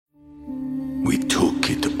We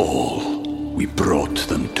took it all. We brought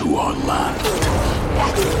them to our land.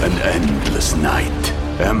 An endless night,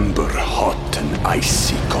 ember hot and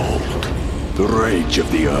icy cold. The rage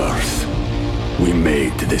of the earth. We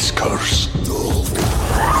made this curse.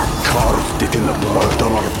 Carved it in the blood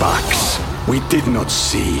on our backs. We did not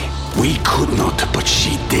see. We could not, but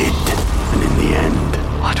she did. And in the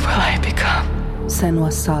end... What will I become?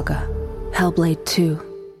 Senua's Saga. Hellblade 2.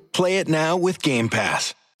 Play it now with Game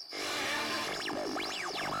Pass.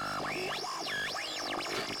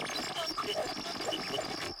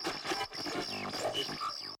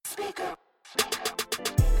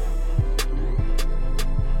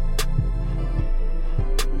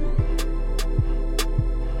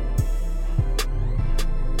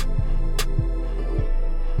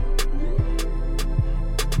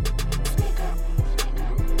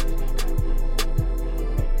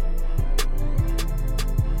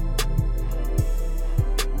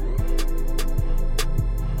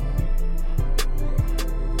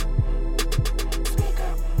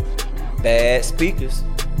 Bad Speakers,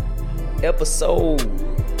 episode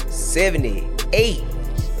 78.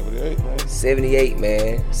 78, man. 78,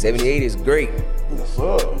 man. 78 is great. What's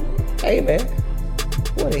up? Hey, man.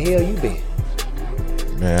 Where the hell you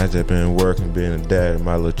been? Man, I just been working, being a dad of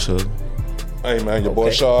my little children. Hey, man, your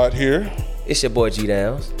boy Shard here. It's your boy G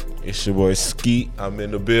Downs. It's your boy Skeet. I'm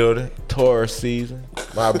in the building. Taurus season.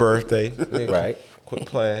 My birthday. Right. Quit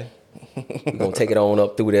playing. We're going to take it on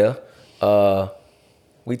up through there.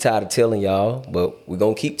 We tired of telling y'all, but we're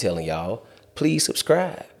going to keep telling y'all. Please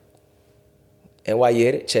subscribe. And while you're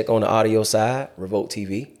at it, check on the audio side, Revolt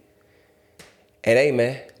TV. And hey,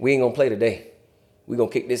 man, we ain't going to play today. We're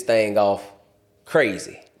going to kick this thing off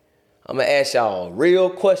crazy. I'm going to ask y'all a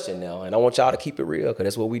real question now, and I want y'all to keep it real because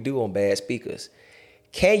that's what we do on Bad Speakers.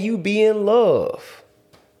 Can you be in love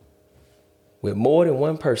with more than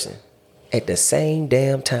one person at the same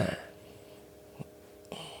damn time?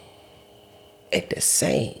 At the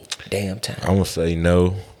same damn time. I'm going to say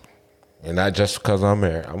no. And not just because I'm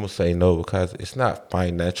married. I'm going to say no because it's not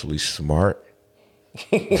financially smart.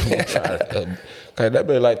 Cause that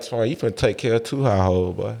be like, you finna take care of two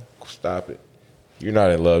households, boy. Stop it. You're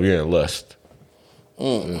not in love. You're in lust.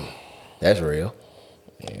 That's real.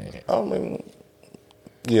 Yeah. I mean,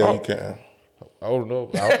 yeah, you can. I don't know.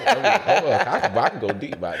 I can go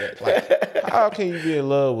deep about that. Like, how can you be in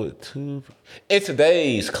love with two? In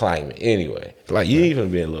today's climate, anyway. Like, you ain't even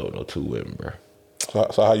be in love with no two women, bro.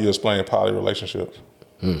 So how you explain poly relationships?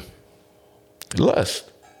 Lust.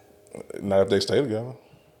 Not if they stay together.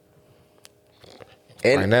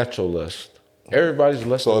 Financial lust. Everybody's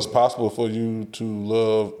lust. So it's possible for you to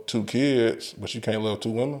love two kids, but you can't love two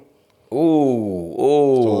women?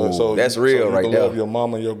 Ooh, So that's you, real so you right can there. love your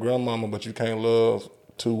mama and your grandmama, but you can't love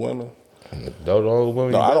two women?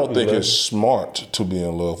 No, I don't think it's smart to be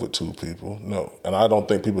in love with two people. No. And I don't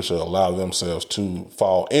think people should allow themselves to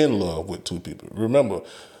fall in love with two people. Remember,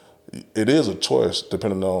 it is a choice it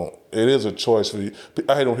is a choice for you.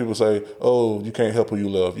 I hate when people say, oh, you can't help who you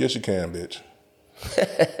love. Yes, you can, bitch.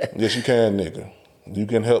 Yes, you can, nigga. You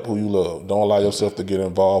can help who you love. Don't allow yourself to get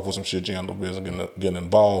involved with some shit you ain't no business getting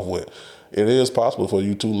involved with. It is possible for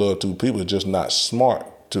you to love two people. It's just not smart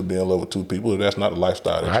to be in love with two people. That's not a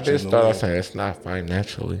lifestyle. I just started saying it's not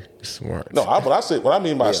financially smart. No, what I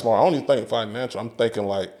mean by smart, I don't even think financial. I'm thinking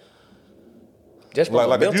like Just from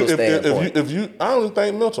a mental standpoint. I don't even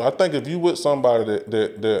think mental. I think if you with somebody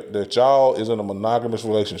that y'all is in a monogamous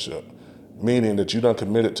relationship, meaning that you done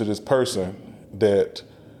committed to this person that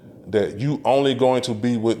you only going to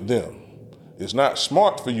be with them. It's not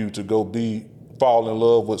smart for you to go fall in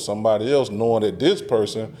love with somebody else knowing that this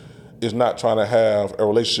person is not trying to have a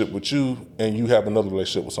relationship with you and you have another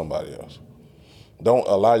relationship with somebody else. Don't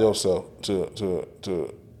allow yourself to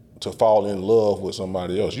fall in love with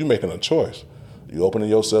somebody else. You're making a choice. You opening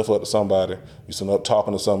yourself up to somebody. You sitting up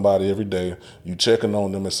talking to somebody every day. You checking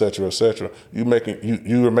on them, et cetera, et cetera. You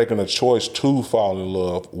are making a choice to fall in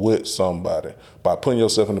love with somebody by putting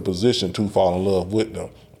yourself in a position to fall in love with them.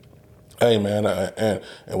 Hey, man, and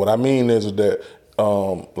what I mean is that,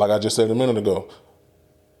 like I just said a minute ago,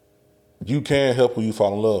 you can help who you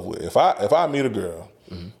fall in love with. If I meet a girl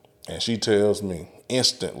and she tells me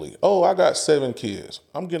instantly, oh, I got 7 kids,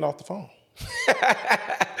 I'm getting off the phone.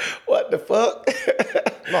 What the fuck?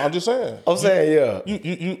 No, I'm just saying. Yeah.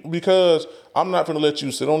 You because I'm not gonna let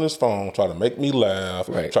you sit on this phone, try to make me laugh,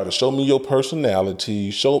 right. Try to show me your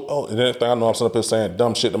personality, and then I know I'm sitting up here saying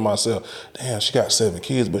dumb shit to myself. Damn, she got 7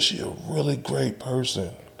 kids, but she a really great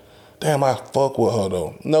person. Damn, I fuck with her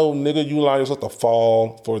though. No, nigga, you allow yourself to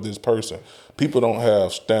fall for this person. People don't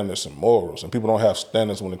have standards and morals, and people don't have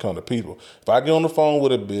standards when it comes to people. If I get on the phone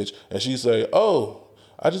with a bitch and she say, "Oh,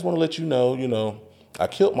 I just want to let you know, I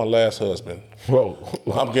killed my last husband," Whoa.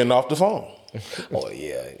 I'm getting off the phone. Oh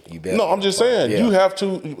yeah, you better. No, I'm just saying, Yeah. you have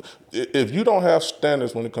to, if you don't have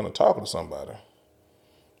standards when it comes to talking to somebody,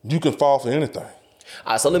 you can fall for anything.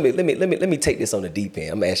 All right, so let me take this on the deep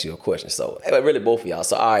end. I'm gonna ask you a question. So really both of y'all.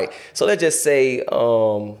 So all right, so let's just say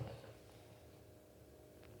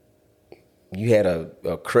you had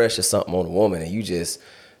a crush or something on a woman and you just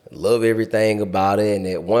love everything about it, and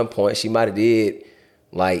at one point she might have did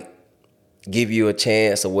like give you a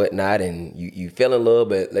chance or whatnot, and you fell in love,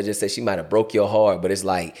 but let's just say she might have broke your heart, but it's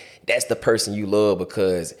like that's the person you love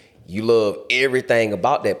because you love everything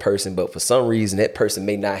about that person, but for some reason that person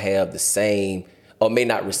may not have the same or may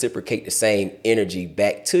not reciprocate the same energy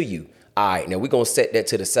back to you. All right, now we're gonna set that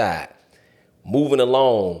to the side. Moving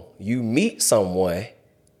along, you meet someone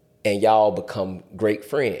and y'all become great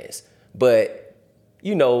friends, but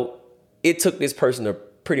it took this person to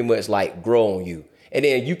pretty much like grow on you. And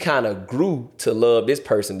then you kind of grew to love this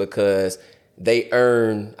person because they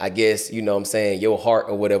earn, I guess, your heart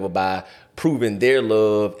or whatever by proving their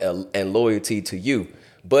love and loyalty to you.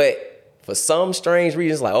 But for some strange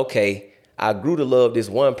reasons, like, okay, I grew to love this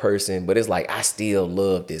one person, but it's like I still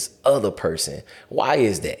love this other person. Why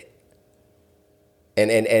is that?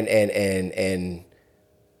 And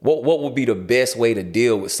what would be the best way to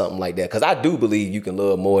deal with something like that? Because I do believe you can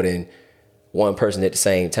love more than one person at the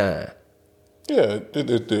same time. Yeah.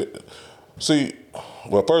 See,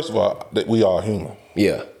 well, first of all, we are human.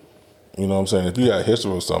 Yeah. You know what I'm saying? If you got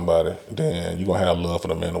history with somebody, then you're going to have love for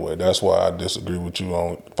them anyway. That's why I disagree with you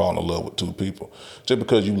on falling in love with two people. Just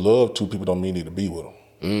because you love two people don't mean you need to be with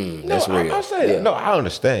them. That's real. I say, Yeah. no, I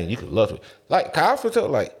understand. You can love it. Like, I feel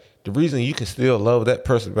like the reason you can still love that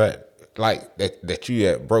person back, like that you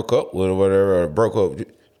had broke up with or whatever, or broke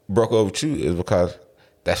up with you, is because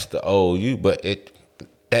that's the old you. But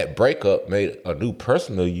that breakup made a new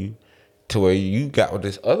person of you, to where you got with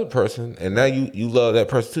this other person, and now you love that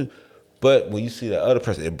person too. But when you see that other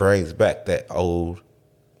person, it brings back that old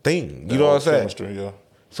thing. You know what I'm saying? Chemistry, yeah.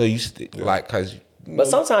 So you like, cause. But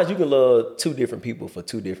sometimes you can love two different people for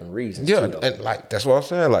two different reasons. Yeah, too, and like that's what I'm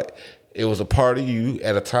saying. Like, it was a part of you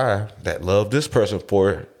at a time that loved this person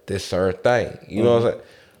for this certain thing. You know what I'm saying?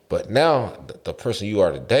 But now the person you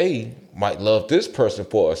are today might love this person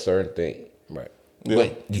for a certain thing. Right. Yeah.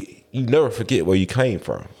 But you never forget where you came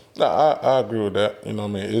from. No, I agree with that. You know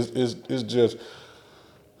what I mean? It's just,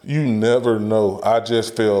 you never know. I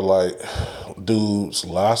just feel like dudes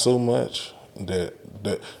lie so much that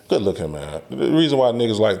good looking, man. The reason why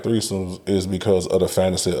niggas like threesomes is because of the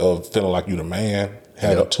fantasy of feeling like you the man,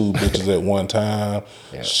 having two bitches at one time,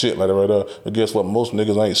 shit like that right there. But guess what? Most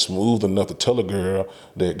niggas ain't smooth enough to tell a girl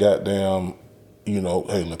that goddamn,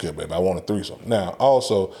 hey, look here, baby, I want a threesome. Now,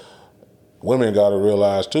 also, women gotta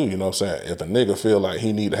realize too, you know what I'm saying? If a nigga feel like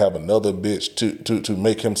he need to have another bitch to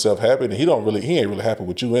make himself happy, then he ain't really happy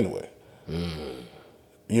with you anyway.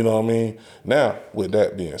 You know what I mean? Now, with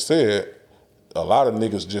that being said, a lot of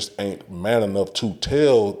niggas just ain't man enough to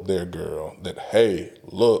tell their girl that, hey,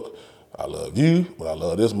 look, I love you, but I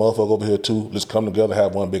love this motherfucker over here too. Let's come together,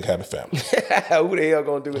 have one big happy family. Who the hell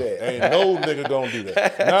gonna do that? Ain't no nigga gonna do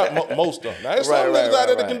that. Not most of them. Now, there's some niggas out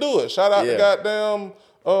there that can do it. Shout out to goddamn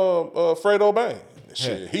Fredo Bang.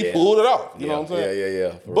 Shit, he pulled it off. You know what I'm saying?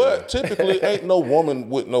 Yeah. But typically, ain't no woman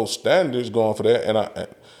with no standards going for that. And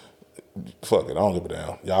fuck it, I don't give a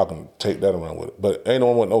damn. Y'all can take that around with it. But ain't no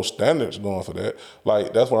one with no standards going for that.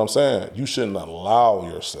 Like, that's what I'm saying. You shouldn't allow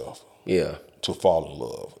yourself to fall in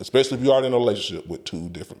love, especially if you are in a relationship with two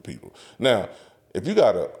different people. Now, if you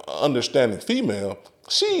got an understanding female,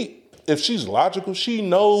 if she's logical, she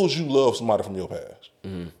knows you love somebody from your past.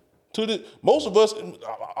 Most of us,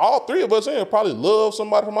 all three of us here, probably love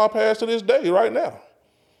somebody from our past to this day right now.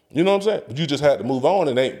 You know what I'm saying? But you just had to move on,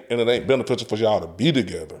 and it ain't beneficial for y'all to be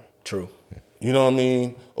together. True. You know what I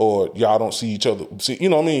mean? Or y'all don't see each other. You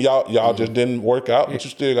know what I mean? Y'all just didn't work out, but you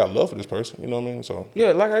still got love for this person. You know what I mean? So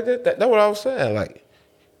Yeah, like I did. That's what I was saying. Like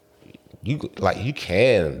you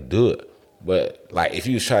can do it, but like if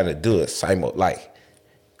you was trying to do it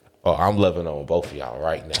I'm loving on both of y'all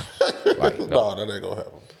right now. Like no, that ain't gonna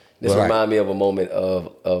happen. This remind me of a moment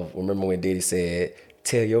of remember when Diddy said,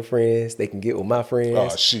 "Tell your friends they can get with my friends.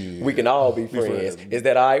 Oh, shit. We can all be friends. Is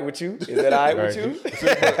that all right with you? Is that all right with you?"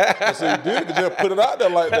 See, Diddy could just put it out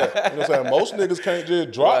there like that. You know what I'm saying? Most niggas can't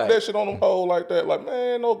just drop that shit on them pole like that. Like,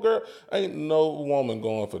 man, no girl, ain't no woman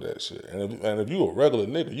going for that shit. And if you a regular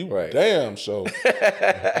nigga, you damn sure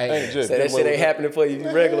ain't just. So that shit ain't happening for you.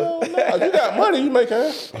 You regular. No, if you got money, you make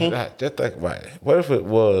it. Just think about it. What if it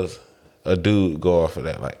was a dude go off of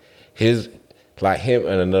that. Like him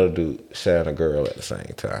and another dude sharing a girl at the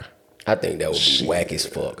same time. I think that would be whack as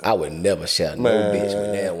fuck. I would never share no bitch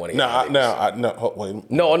with that one. Wait. No. I'm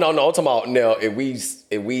talking about now. If we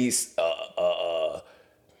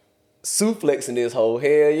suplexing this whole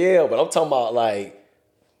hell yeah, but I'm talking about like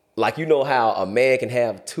you know how a man can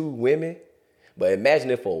have 2 women, but imagine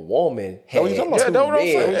if a woman had you talking 2 about?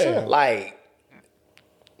 Yeah, men. that's what I'm saying. Like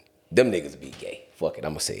them niggas be gay. Fuck it,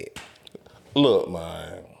 I'ma say it. Look,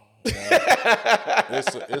 man.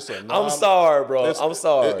 It's a I'm sorry, bro. I'm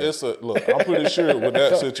sorry. Look. I'm pretty sure with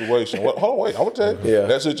that situation. Hold on, wait. I'm gonna tell you. Yeah.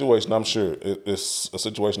 That situation. I'm sure it's a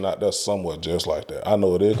situation out there somewhat just like that. I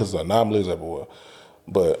know it is because anomalies everywhere.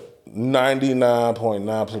 But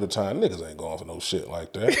 99.9% of the time, niggas ain't going for no shit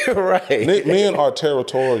like that. Right. Men are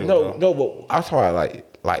territorial. No, but I'm talking about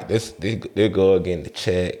like this. They go again to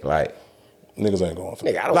check. Like Niggas ain't going for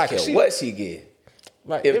that. Nigga, I don't Like, care what she get.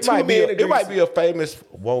 Like If it 2 might be men it agree- might be a famous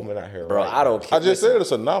woman out here, Bro, right I don't care. I just said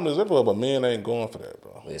it's anomalies everywhere, but men ain't going for that,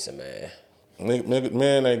 bro. Listen, man.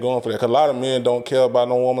 Men ain't going for that. Cause a lot of men don't care about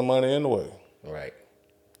no woman money anyway. Right.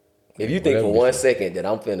 If you think Whatever for be 1 fun. second that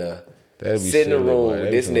I'm finna That'd be sit in the silly, room boy.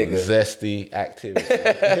 with this That'd be nigga. some zesty activity.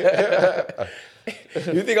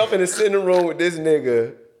 You think I'm finna sit in the room with this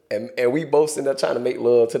nigga and we both sitting there trying to make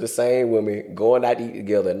love to the same women, going out to eat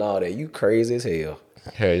together and all that. You crazy as hell.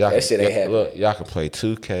 Hey, y'all That shit ain't happening. Look, y'all can play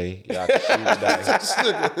 2K. Y'all can shoot dice. This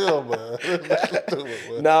nigga here, man. Stupid,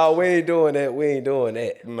 man. Nah, we ain't doing that. We ain't doing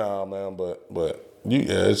that. Nah, man, but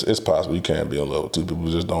it's possible you can't be in love with 2 people.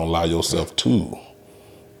 Just don't allow yourself to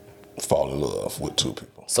fall in love with 2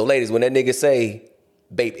 people. So ladies, when that nigga say,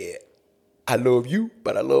 baby, I love you,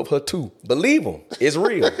 but I love her too. Believe him. It's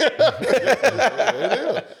real. It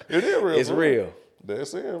is real. It's bro. real.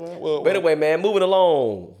 That's it, man. Well, But anyway, man, moving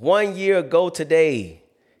along. 1 year ago today,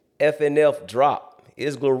 FNF dropped.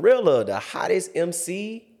 Is Glorilla the hottest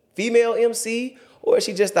MC, female MC, or is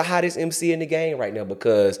she just the hottest MC in the game right now?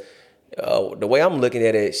 Because the way I'm looking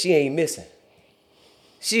at it, she ain't missing.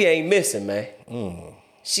 She ain't missing, man.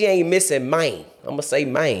 She ain't missing, man. I'm gonna say,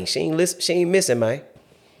 man. She ain't missing, man.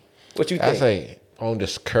 What you I think? say on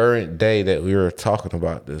this current day that we were talking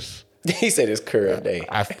about this, He said it's current day.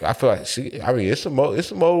 I feel like it's some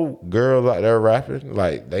more girls out there rapping.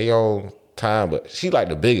 Like they on time, but she like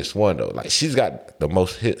the biggest one though. Like she's got the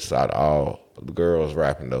most hits out of all the girls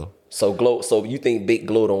rapping though. So you think Big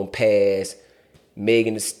Glow don't pass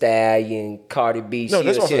Megan Thee Stallion, Cardi B? No,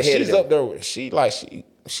 that's what I'm ahead saying. of She's them. up there.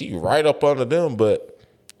 She right up under them, but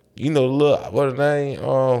you know, look, what her name?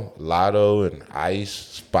 Lotto and Ice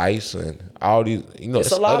Spice and all these. You know, It's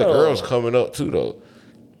there's a lot other of girls them. coming up too though.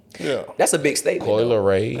 yeah. That's a big statement. Coil though.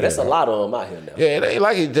 Ray, But that's a yeah. lot of them out here now. Yeah, it ain't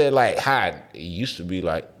like it just like hot. It used to be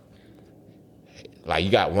like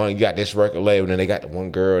you got this record label, and then they got the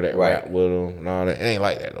one girl that Right. rap with them and all that. It ain't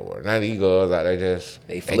like that no more. Now these girls out there just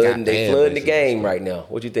They got flooding fan the bases. game right now.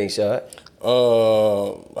 What you think, Shad?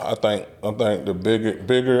 I think the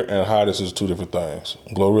bigger and hottest is 2 different things.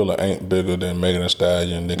 Glorilla ain't bigger than Megan Thee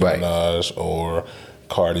Stallion, Nicki Right. Minaj, or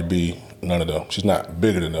Cardi B. None of them. She's not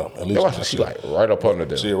bigger than them. At least That's why she like right up under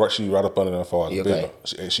them. She right up under them as far as Yeah, bigger.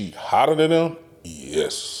 okay. She hotter than them?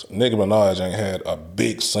 Yes. Nicki Minaj ain't had a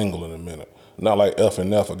big single in a minute. Not like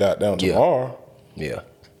FNF or Goddamn Yeah. Tomorrow. Yeah.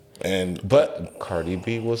 But Cardi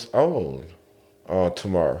B was on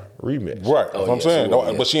Tomorrow remix. Right, that's what I'm yeah, saying. she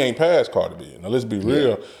was, yeah. But she ain't past Cardi B. Now let's be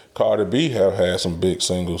real. Cardi B have had some big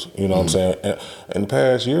singles. You know what I'm saying? In the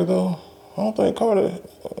past year though, I don't think Cardi.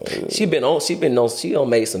 She done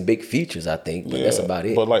made some big features, I think, but that's about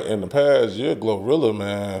it. But like in the past year, Glorilla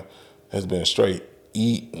man has been straight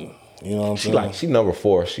eating. You know what I'm saying? She number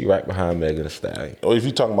 4. She right behind Megan Thee Stallion. Or if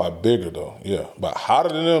you talking about bigger though, yeah. But hotter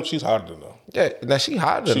than them, she's hotter than them. Yeah, now she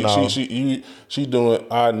hotter than all. She doing.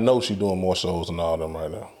 I know she doing more shows than all of them right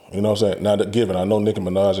now. You know what I'm saying? Now, given I know Nicki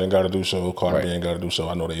Minaj ain't got to do show, Cardi B ain't got to do show.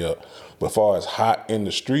 I know they up. But as far as hot in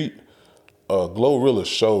the street, Glorilla's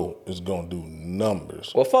show is gonna do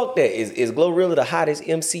numbers. Well, fuck that. Is Glorilla the hottest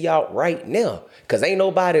MC out right now? Because ain't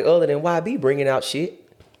nobody other than YB bringing out shit.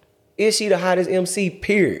 Is she the hottest MC,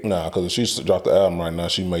 period? Nah, because if she dropped the album right now,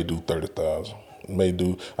 she may do 30,000. May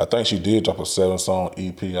do. I think she did drop a 7-song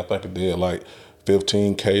EP. I think it did like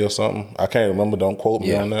 15K or something. I can't remember. Don't quote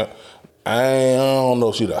me on that. I don't know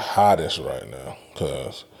if she the hottest right now.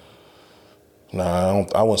 Cause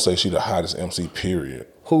I wouldn't say she the hottest MC. Period.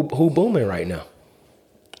 Who booming right now?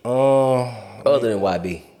 Other than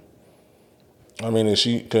YB. I mean, is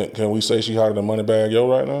she? Can we say she hotter than Moneybagg Yo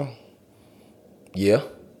right now? Yeah.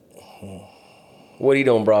 What he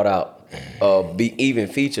done brought out? Be even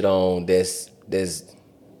featured on that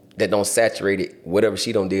don't saturate it. Whatever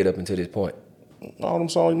she done did up until this point. All them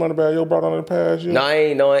songs Moneybagg Yo brought on in the past year. No, I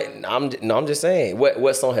ain't know it. I'm just saying.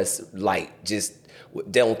 What song has like just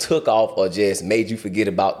don't took off or just made you forget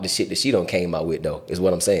about the shit that she done came out with though? Is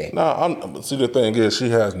what I'm saying. See, the thing is, she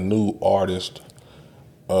has new artists.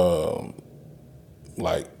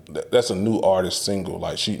 Like that's a new artist single.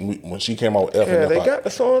 Like when she came out with F. Yeah, they got the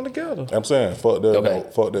song together. I'm saying, fuck that. Okay. No,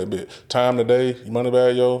 fuck that bit. Time Today,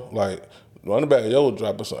 Moneybagg Yo, like Moneybagg Yo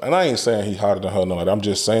dropped a song, and I ain't saying he hotter than her. No, I'm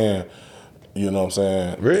just saying, you know what I'm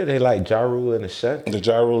saying. Really, they like Ja Rule and Ashanti. The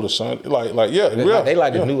Ja Rule, the Shanti, like yeah, They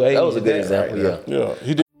like the new age. That was a good example. Right Yeah. Yeah,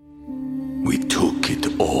 he did. We took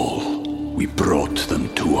it all. We brought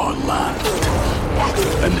them to our land.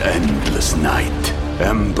 An endless night,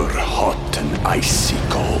 ember hot and icy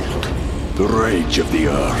cold. The rage of the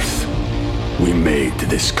earth. We made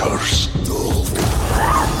this curse.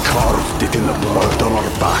 Carved it in the blood on our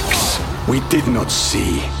backs. We did not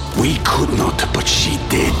see. We could not, but she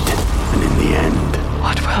did. And in the end,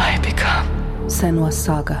 What will I become? Senua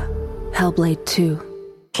Saga. Hellblade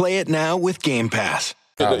 2. Play it now with Game Pass.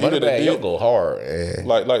 Moneybagg Yo go hard. Man.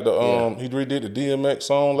 Like the he redid the DMX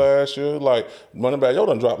song last year. Like Moneybagg Yo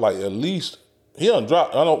done dropped like at least he done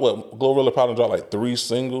dropped. I don't know what Glorilla probably dropped like 3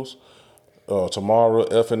 singles. Tomorrow,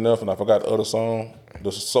 F and F, and I forgot the other song.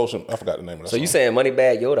 The social, I forgot the name of that. So song. you saying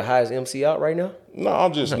Moneybagg Yo the highest MC out right now? No,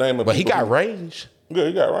 I'm just naming. But he people got who- range. Yeah,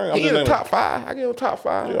 he got range. I'm He just in the naming- top 5. I give him top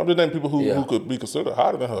 5. Yeah, I'm just naming people who could be considered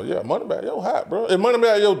hotter than her. Yeah, Moneybagg Yo hot, bro. If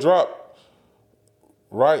Moneybagg Yo drop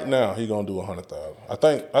right now, he gonna do 100,000. I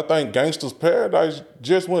think Gangsta's Paradise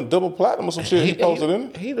just went double platinum or some shit. He posted in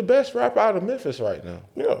it. He the best rapper out of Memphis right now.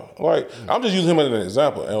 Yeah, like I'm just using him as an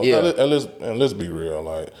example. And, Yeah. and let's be real.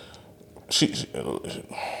 Like she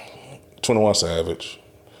 21 Savage,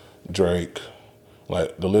 Drake,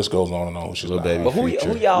 like the list goes on and on. She's Lil not Baby. hot. But Future.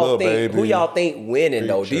 who y'all Lil think? Who Baby. y'all think winning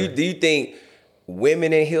though? Do you think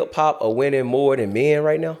women in hip hop are winning more than men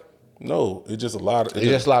right now? No, it's just a lot of. There's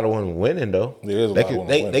just a lot of women winning though. There is a they lot of can, women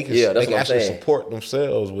they, winning. They can, Yeah, that's they can what I'm actually saying. support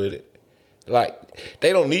themselves with it. Like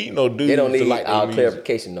they don't need no dude. They don't to need like their our music.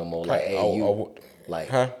 clarification no more. Like, hey, you, like,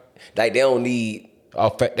 huh? like they don't need.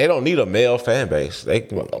 They don't need a male fan base. They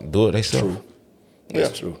can do it themselves.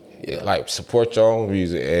 That's true. Yeah. Like support your own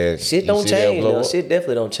music and Shit you don't see that change. blow Though. up. Shit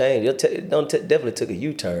definitely don't change. It definitely took a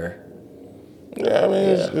U-turn. Yeah, I mean,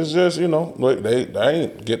 it's just look, they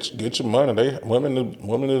ain't get your money.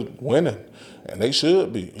 Women is winning, and they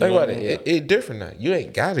should be. Think about it. It's different now. You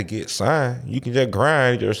ain't got to get signed. You can just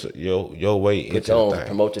grind your way Put into your the own, thing.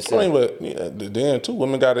 promote I yourself. mean, but then too,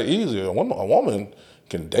 women got it easier. A woman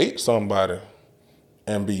can date somebody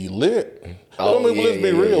and be lit. Oh, I mean, let's be yeah,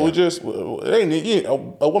 real. yeah. We just it ain't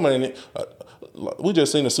a woman ain't. We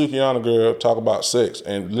just seen the Sukihana girl talk about sex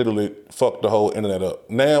and literally fuck the whole internet up.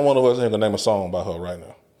 Now one of us ain't gonna name a song by her right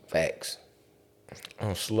now. Facts.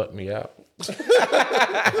 Slut me out.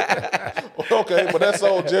 Okay, but that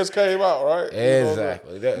song just came out, right?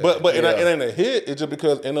 Exactly. But it ain't a hit. It's just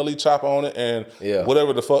because NLE chop on it and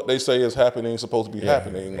whatever the fuck they say is happening is supposed to be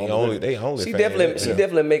happening. They only She fan.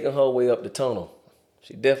 definitely making her way up the tunnel.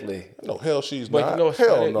 She definitely. No, hell, she's But not. you know what's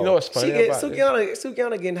hell funny? no. You know what's funny She get about this?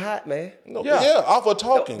 Sukihana getting hot, man. No, Yeah. yeah, off of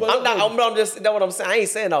talking. I'm just that's what I'm saying. I ain't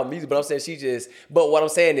saying all music, but I'm saying she just. But what I'm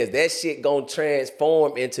saying is that shit gonna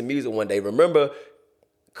transform into music one day. Remember,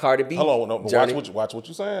 Cardi B. Hold on, no, Journey watch what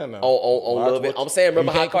you're saying now. on Watch Love It. what I'm saying,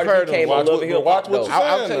 remember You how can't Cardi compare B them. came on Watch Love what- It Hip watch Hop what though. you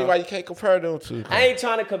I'll saying tell you now. why you can't compare them two. I ain't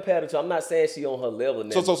trying to compare the two. I'm not saying she on her level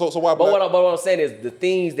now. So why But Black- what I'm saying is the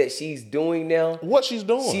things that she's doing now. What she's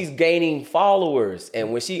doing? She's gaining followers,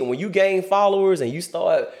 and when you gain followers and you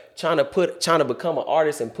start trying to become an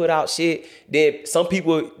artist and put out shit, then some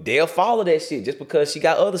people they'll follow that shit just because she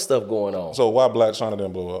got other stuff going on. So why Black China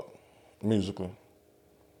didn't blow up musically?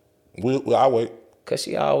 I wait. Cause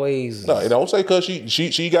she always No, it don't say because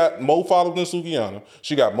she got more followers than Sukihana.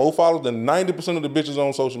 She got more followers than 90% of the bitches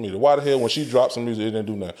on social media. Why the hell when she dropped some music it didn't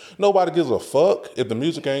do nothing? Nobody gives a fuck if the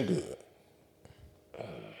music ain't good.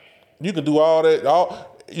 You can do all that.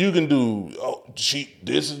 You can do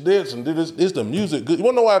this is this and this is the music good. You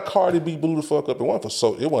wanna know why Cardi B blew the fuck up? It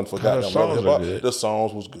wasn't for goddamn songs love are hip hop. good. The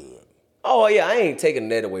songs was good. Oh yeah, I ain't taking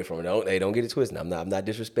that away from her. Don't get it twisted. I'm not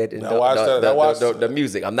disrespecting the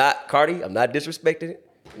music. I'm not Cardi. I'm not disrespecting it.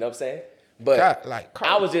 You know what I'm saying? But God, like,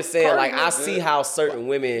 Cardi- I was just saying, Cardi like I was see good. how certain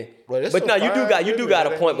women. But it's But no, some you do fine got a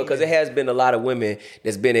women point that because ain't there has been a lot of women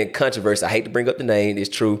that's been in controversy. I hate to bring up the name. It's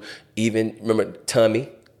true. Even remember Tommy,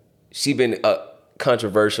 she been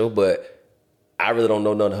controversial, but I really don't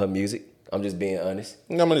know none of her music. I'm just being honest.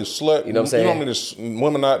 You know how many slut? You know what I'm saying? You know how many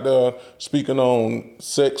women out there speaking on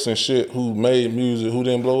sex and shit who made music who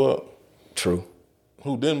didn't blow up? True.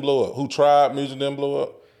 Who didn't blow up? Who tried music didn't blow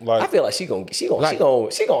up? Like I feel like she gonna have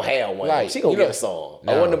one. Like, She gonna you know, get a song.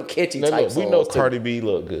 now, One of them catchy now type look, songs. we know too. Cardi B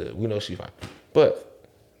look good. We know she fine. But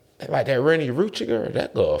like that Rennie Rucci girl,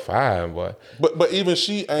 that girl fine, boy. but even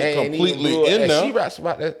she ain't completely even in there. She raps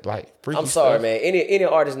about that like freaky I'm sorry, stuff. man. Any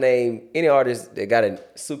artist that got a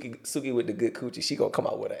Suki with the good coochie, she gonna come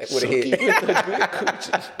out with a hit.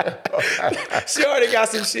 She already got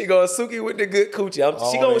some shit going. Suki with the good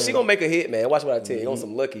coochie. She gonna make a hit, man. Watch what I tell you. On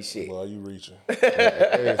some lucky shit. Well, you reaching.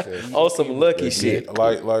 On some lucky shit.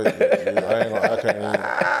 I can't even.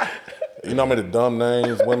 You know how many dumb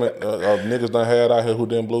names women, niggas done had out here who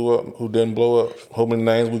didn't blow up? How many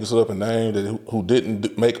names we can sit up and name that who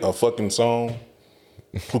didn't make a fucking song?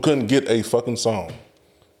 Who couldn't get a fucking song?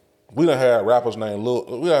 We done had rappers named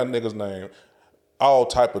we had niggas named all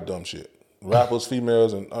type of dumb shit. Rappers,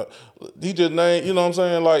 females, and he just named, you know what I'm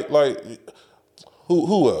saying? Like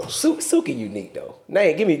who else? Suki unique though.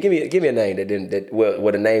 Name, give me a name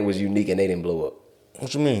where the name was unique and they didn't blow up.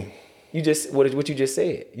 What you mean? You just what you just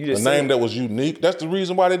said. You just A name that was unique. That's the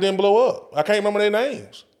reason why they didn't blow up. I can't remember their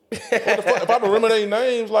names. What the fuck? If I remember their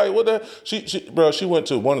names, like what the she went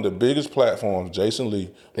to one of the biggest platforms, Jason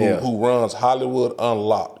Lee, who runs Hollywood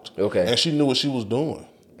Unlocked. Okay. And she knew what she was doing.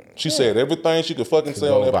 She said everything she could fucking say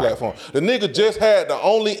on that platform. The nigga just had the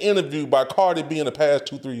only interview by Cardi B in the past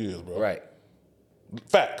 2-3 years, bro. Right.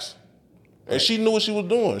 Facts. And she knew what she was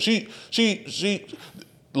doing. She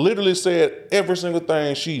literally said every single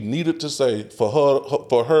thing she needed to say for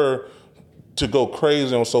her to go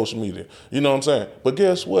crazy on social media. You know what I'm saying? But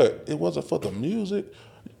guess what? It wasn't for the music.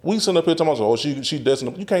 We sitting up here talking about, she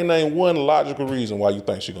destined. You can't name one logical reason why you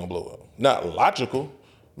think she gonna blow up. Not logical.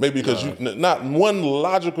 Maybe because not one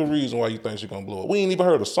logical reason why you think she gonna blow up. We ain't even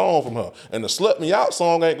heard a song from her. And the Slut Me Out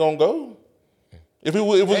song ain't gonna go. If it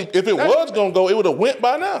was gonna go, it would have went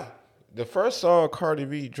by now. The first song Cardi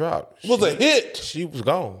B dropped Was a hit. She was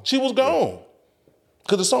gone. She was gone.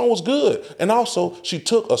 Because the song was good. And also, she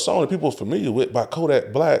took a song that people are familiar with by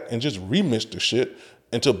Kodak Black and just remixed the shit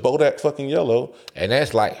into Bodak fucking Yellow. And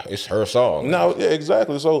that's like, it's her song. No, yeah,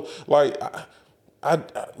 exactly. So, like,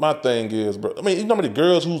 my thing is, bro, I mean, you know how many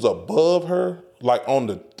girls who's above her, like on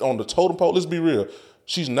the totem pole? Let's be real.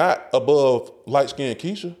 She's not above light-skinned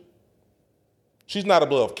Keisha. She's not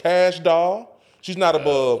above Cash Doll. She's not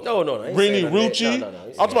above Rennie Rucci. No.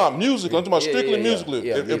 I'm talking about music. I'm talking about strictly musically.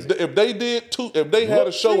 If they did if they had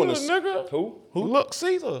a show in the nigga. Who? Look,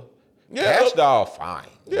 Caesar. Yeah. Cash Doll, fine.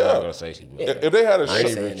 Yeah. I'm not gonna say she blew up. If they had a show,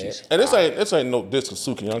 and this ain't no diss with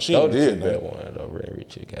Sukiyana. She ain't did nothing. One though, Rennie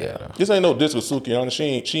Rucci. This ain't no diss with Sukiyana.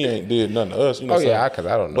 She ain't did nothing to us. You know what I'm saying? Because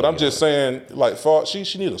I don't know. But I'm just saying, like,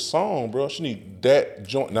 she need a song, bro. She need that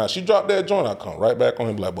joint. Now she dropped that joint, I come right back on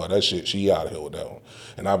him like, boy, that shit, she out of here with that one.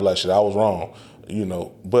 And I be like, shit, I was wrong. You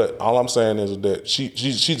know, but all I'm saying is that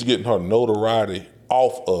she's getting her notoriety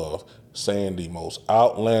off of saying the most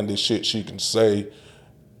outlandish shit she can say.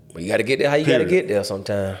 But you got to get there how you got to get there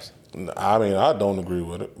sometimes. I mean, I don't agree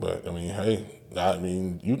with it, but I mean, hey,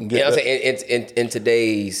 you can get. Yeah, I'm saying in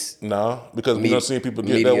today's because we don't see people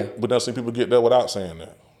get there. We don't see people get there without saying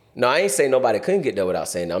that. No, I ain't saying nobody couldn't get there without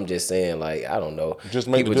saying that. I'm just saying, like, I don't know. Just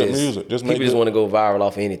make good music. People just want to go viral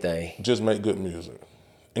off anything. Just make good music.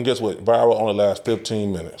 And guess what? Viral only lasts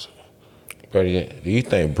 15 minutes. But do you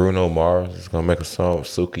think Bruno Mars is gonna make a song with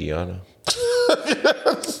Sukiyana?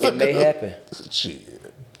 It may happen. Shit.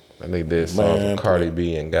 I think this song with Cardi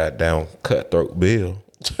B and goddamn Cutthroat Bill.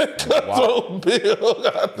 Cutthroat Bill.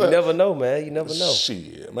 You never know, man. You never know.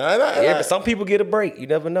 Shit, man. But some people get a break. You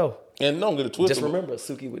never know. And don't get it twisted. Just remember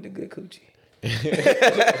Suki with the good coochie.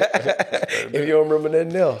 If you don't remember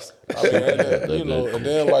nothing else. You know, and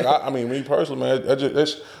then like I mean, me personally, man, that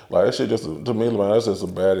shit just to me, man, that's just a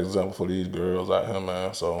bad example for these girls out here,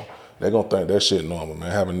 man. So they gonna think that shit normal,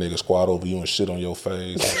 man. Having niggas squat over you and shit on your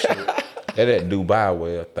face and shit. That Dubai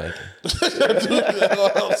way of thinking. You know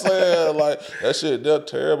what I'm saying? Like that shit, they're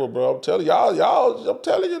terrible, bro. I'm telling y'all. I'm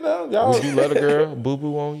telling you now, y'all. Would you let a girl boo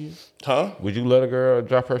boo on you? Huh? Would you let a girl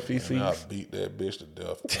drop her feces? I beat that bitch to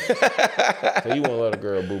death. So you won't let a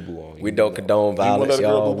girl boo boo on you? We don't condone violence,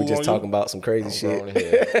 y'all. We just on talking about some crazy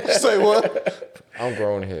shit. Say what? I'm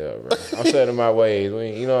grown here, bro. I'm set in my ways.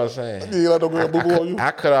 You know what I'm saying? You let no girl boo boo on you?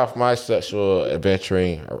 I cut off my sexual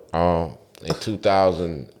adventuring in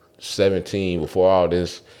 2017 before all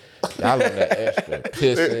this. I learned that extra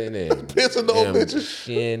pissing on bitches.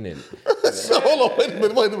 And so, hold on, wait a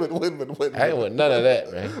minute. I ain't want none of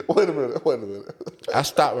that, man. Wait a minute. I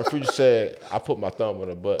stopped when Future said I put my thumb on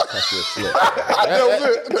her butt because she was slick.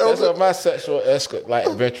 That's what my sexual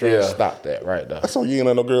adventure stopped at right there. So you ain't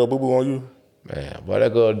let no girl boo boo on you? Man, boy,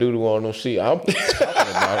 that girl doo-doo on them shit. I'm talking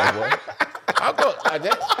about it, boy.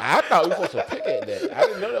 I thought we were supposed to pick at that. I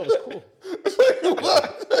didn't know that was cool.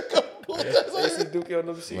 AC Dookie on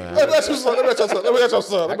them shit. Let me ask your son. Let me ask your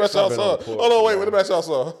son. Hold on, wait. Let me ask y'all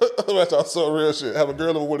son. Let me ask y'all son real shit. Have a girl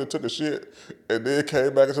ever went and took a shit and then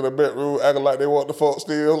came back into the bedroom acting like they want the fuck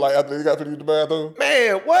still, like after they got to use the bathroom?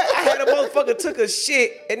 Man, what? I had a motherfucker took a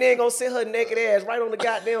shit and then gonna sit her naked ass right on the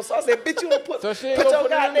goddamn. So I said, bitch, you don't put your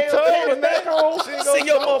goddamn panties on. Sit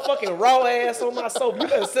your motherfucking raw ass on my sofa. You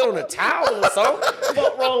better sit on a towel or something.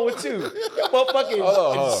 What's wrong with you? Your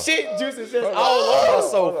motherfucking shit juices just all over my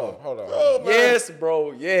sofa. Hold on. Oh, Yes,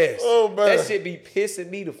 bro. Yes. Oh, man. That shit be pissing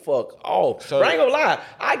me the fuck off. So- but I ain't gonna lie.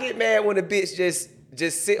 I get mad when a bitch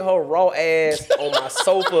just sit her raw ass on my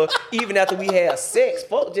sofa even after we have sex.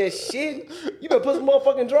 Fuck just shit. You better put some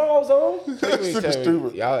motherfucking drawers on. Super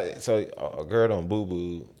stupid. Y'all, so a girl don't boo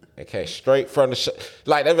boo and came straight from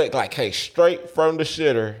the came straight from the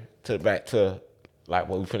shitter to back to like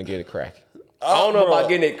when we finna get it cracking. I don't know bro. about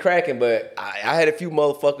getting it cracking, but I had a few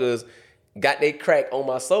motherfuckers got they crack on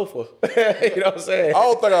my sofa. You know what I'm saying? I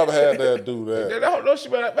don't think I've had that do that. No, she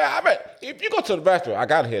better. Man, I bet if you go to the bathroom, I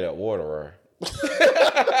gotta hear that water run.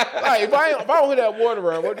 Like if I don't hear that water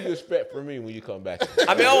run, what do you expect from me when you come back?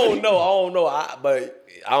 I mean, I don't know. But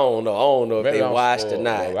I don't know. I don't know if Maybe they I'm washed or spoiled,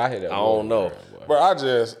 not. bro. I hear that I don't water know. run, boy. Bro, I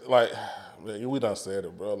just, like, man, we done said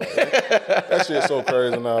it, bro. Like, that shit's so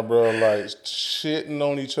crazy now, bro. Like, shitting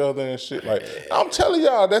on each other and shit. Like, I'm telling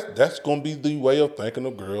y'all, that's going to be the way of thinking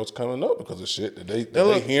of girls coming up because of shit that they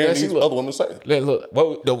hearing these other women say. Look,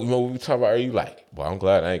 what we talking about? Are you like, boy, I'm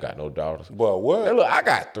glad I ain't got no daughters. But what? Man, look, I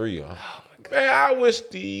got 3 of them. Man, I wish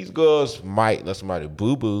these girls might let somebody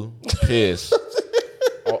boo-boo piss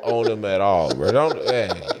on them at all, bro.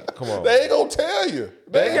 Come on. They ain't going to tell you.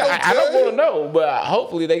 I don't want to know, but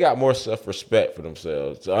hopefully they got more self-respect for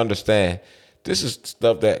themselves to understand this is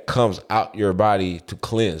stuff that comes out your body to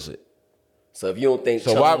cleanse it. So if you don't think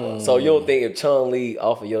you don't think if Chung Lee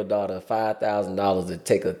offered your daughter $5,000 to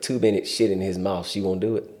take a 2-minute shit in his mouth, she won't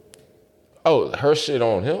do it? Oh, her shit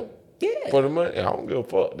on him? Yeah. For the money? I don't give a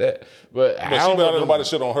fuck that. But But I she don't better know nobody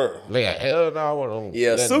shit on her. Yeah, hell no, I want to.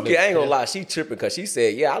 Yeah, Suki, I ain't gonna lie, she tripping because she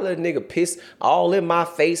said, "Yeah, I let a nigga piss all in my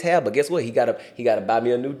face hair, but guess what? He gotta buy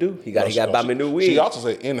me a new do. He gotta buy me a new wig." She also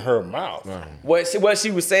said in her mouth. What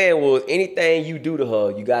she was saying was, anything you do to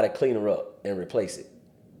her, you gotta clean her up and replace it.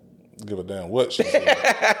 Give a damn what she said.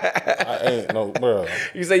 I ain't no, bro.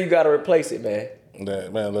 You say you gotta replace it, man.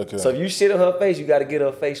 Man, look here. So if you shit on her face, you gotta get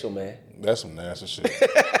her facial, man. That's some nasty shit.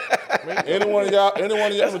 Any one of y'all, let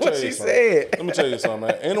me tell what you she something. said. Let me tell you something,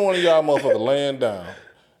 man. Any one of y'all motherfuckers laying down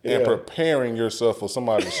and preparing yourself for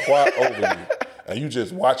somebody to squat over you, and you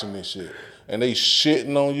just watching this shit, and they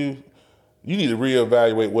shitting on you, you need to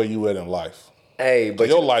reevaluate where you at in life. Hey, but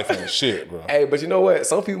Your life ain't shit, bro. Hey, but you know what?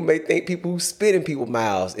 Some people may think people who spit in people's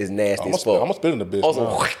mouths is nasty I'm as fuck. gonna spit in the bitch. Also,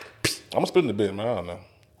 I'm gonna spit in the bitch, man. I don't know.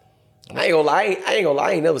 I ain't gonna lie.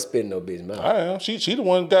 I ain't never spit in no bitch mouth. I am. She the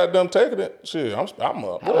one goddamn taking it. Shit, I'm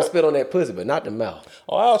up. I don't spit on that pussy, but not the mouth.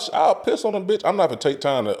 Oh, I'll piss on the bitch. I'm not gonna take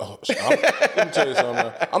time to. Let me tell you something,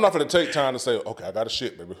 man. I'm not gonna take time to say, okay, I got a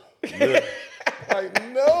shit, baby. Yeah. Like,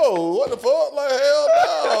 no, what the fuck? Like, hell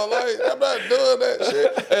no. Like, I'm not doing that shit.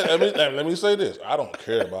 And let me say this. I don't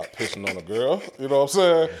care about pissing on a girl. You know what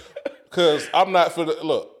I'm saying? Because I'm not for the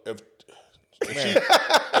look. If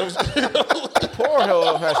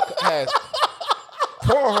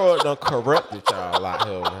Pornhub done corrupted y'all out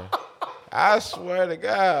here, man. I swear to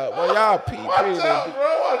God, well, y'all pee-pee and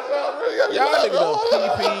y'all niggas done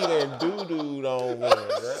pee-pee and doo-dooed on women,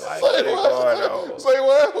 bro. Like, what is going on? Say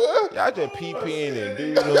what? Y'all just pee-peeing and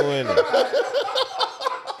doo-dooing and...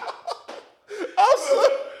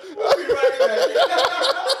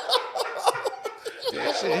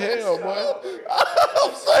 That shit hell, boy.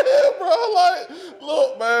 I'm saying, bro, like,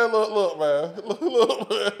 look, man.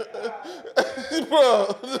 Bro,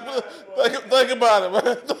 think about it,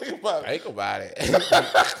 man. Think about it.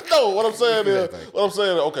 No, what I'm saying is,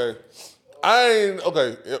 okay,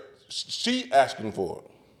 if she asking for it,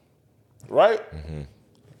 right? Mm-hmm.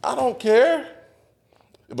 I don't care.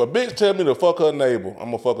 If a bitch tell me to fuck her neighbor,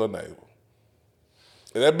 I'm gonna fuck her neighbor.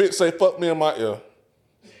 If that bitch say fuck me in my ear,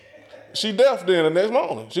 she deaf then the next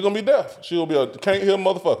morning. She gonna be deaf. She gonna be a can't hear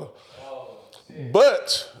motherfucker.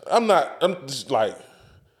 But I'm just like,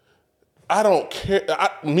 I don't care.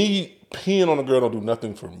 Me peeing on a girl don't do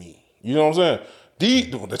nothing for me. You know what I'm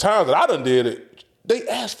saying? The times that I done did it, they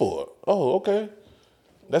asked for it. Oh, okay.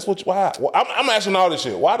 That's why. I'm asking all this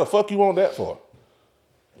shit. Why the fuck you want that for?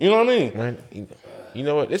 You know what I mean? Man, you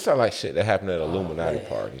know what? This sound like shit that happened at Illuminati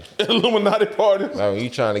parties. Illuminati parties? Like when you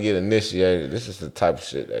trying to get initiated, this is the type of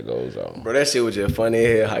shit that goes on. Bro, that shit was just funny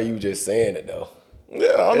as hell how you just saying it, though. Yeah,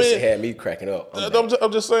 I That mean, shit had me cracking up. I'm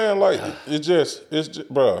just saying, like, it's just,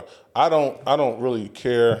 bro. I don't really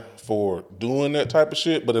care for doing that type of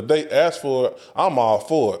shit. But if they ask for it, I'm all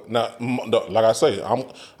for it. Now, like I say, I'm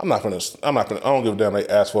not gonna. I don't give a damn. They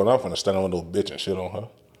ask for it. I'm gonna stand on no bitch and shit on her.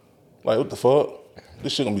 Like, what the fuck?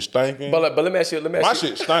 This shit gonna be stinking. But let me ask you. My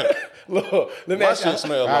shit stink. Look, let me My ask you. shit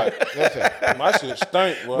smell like. My shit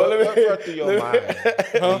stink, bro. But let me- What went through your mind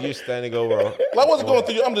when you standing over? Like, what's going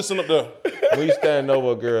through you? I'm just sitting up there. When you standing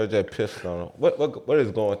over a girl that pissed on her, what is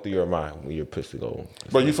going through your mind when you're pissing over?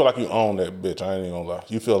 Bro, you feel like you own that bitch. I ain't even gonna lie.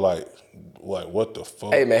 You feel like what the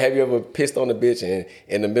fuck? Hey man, have you ever pissed on a bitch and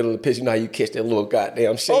in the middle of the piss, you know how you catch that little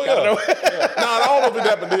goddamn shit? Oh yeah. Nah, I don't know if it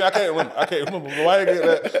happened. Dude. I can't remember. But I ain't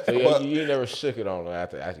get that. So But, you never shook it on her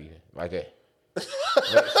after you like that.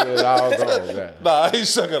 That shit all gone. Yeah. nah, I ain't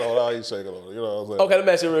shaking on it. I ain't shaking on it. You know what I'm saying? Okay, let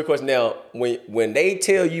me ask you a real question. Now, when they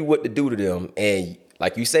tell you what to do to them, and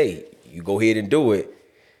like you say, you go ahead and do it.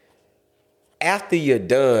 After you're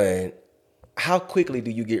done, how quickly do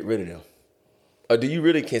you get rid of them? Or do you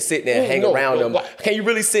really can sit there and hang around them? Can you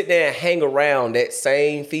really sit there and hang around that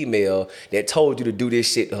same female that told you to do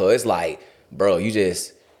this shit to her? It's like, bro, you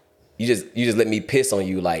just let me piss on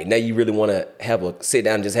you. Like, now you really want to sit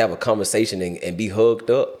down and just have a conversation and be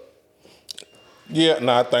hugged up? Yeah,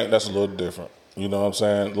 no, I think that's a little different. You know what I'm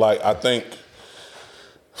saying? Like, I think,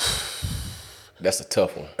 That's a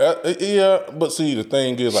tough one. yeah, but see, the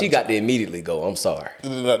thing is, like, She got to immediately go. I'm sorry.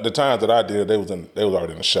 the times that I did, they was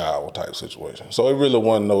already in the shower type situation. So it really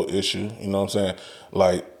wasn't no issue. You know what I'm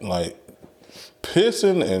saying? Like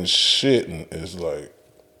pissing and shitting is like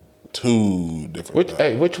two different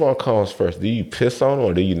things. Which one comes first? Do you piss on them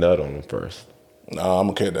or do you nut on them first? Nah, I'm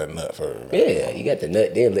gonna catch that nut first. Yeah, you got the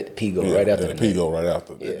nut, then let the pee go right after the the pee nut. go right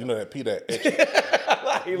after. Yeah. You know that pee that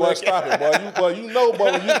extra. Boy, stop it, boy. You know,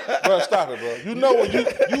 boy, stop it, bro. You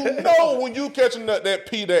know when you catching that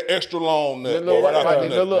pee that extra long nut. Look, right after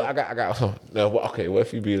the nut, look, bro. I got. Now, okay, what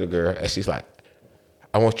if you be the girl and she's like,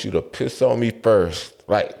 I want you to piss on me first,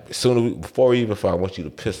 like before we even fuck, I want you to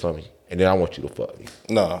piss on me, and then I want you to fuck me.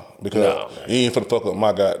 Nah, because you ain't finna fuck up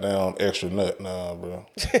my goddamn extra nut, nah, bro.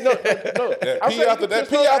 No. That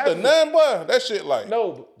pee after none, boy. That shit like.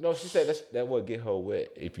 No. She said that would get her wet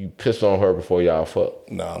if you piss on her before y'all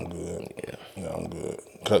fuck. Nah, I'm good. Yeah, I'm good.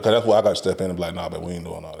 Cause that's why I got to step in and be like, nah, but we ain't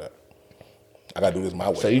doing all that. I gotta do this my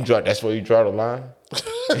way. So that's where you draw the line.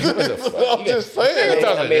 I'm just saying.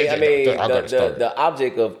 I mean, the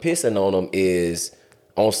object of pissing on them is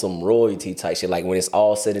on some royalty type shit. Like when it's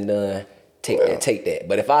all said and done, take that.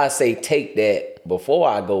 But if I say take that before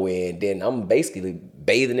I go in, then I'm basically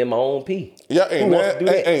bathing in my own pee. Yeah, Who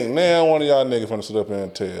now one of y'all niggas finna sit up here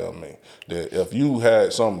and tell me that if you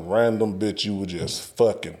had some random bitch you were just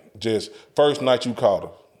fucking, just first night you caught her.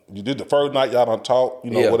 You did the first night y'all done talk,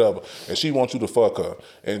 whatever. And she wants you to fuck her.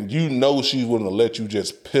 And you know she's willing to let you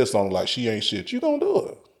just piss on her like she ain't shit. You gonna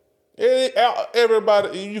do it.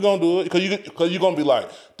 Everybody, you gonna do it. Cause you gonna be like,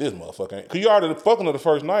 this motherfucker ain't. Cause you already fucking her the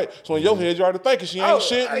first night. So in your head, you already thinking she ain't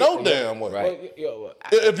shit damn way. Right.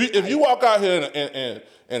 If you walk out here and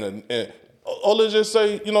let's just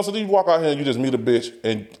say, so you walk out here and you just meet a bitch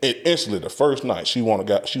and instantly the first night she want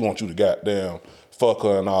you to goddamn fuck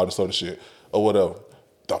her and all this other shit or whatever.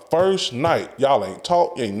 The first night, y'all ain't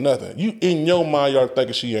talk, ain't nothing. You in your mind, y'all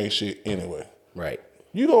thinking she ain't shit anyway. Right.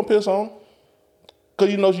 You gonna piss on her. Cause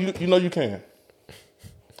you know you can.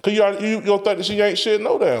 Cause you don't think that she ain't shit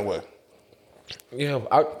no damn way. Yeah,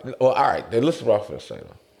 all right. Then listen to what I'm finna say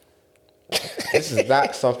though. This is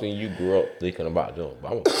not something you grew up thinking about doing.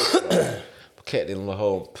 But I'm gonna cat in the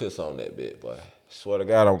whole piss on that bit, boy. Swear to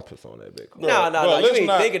God, I'm gonna piss on that bit. No, you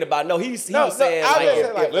ain't thinking about. No, he was saying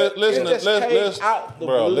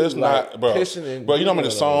bro. You know how many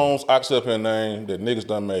songs I can sit up here and name that niggas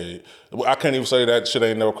done made. I can't even say that shit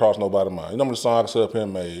ain't never crossed nobody's mind. You know how many songs I can sit up here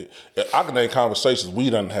and made. I can name conversations we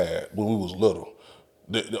done had when we was little,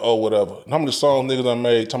 or whatever. How many songs niggas done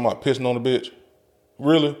made talking about pissing on the bitch?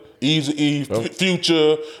 Really? Easy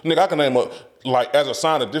Future, nigga. I can name like as a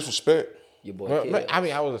sign of disrespect. Your boy I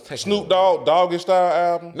mean, I was taking Snoop Dogg, Doggy Style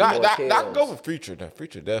album. Not go with Future. Now,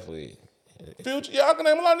 Future definitely. Future, yeah, I can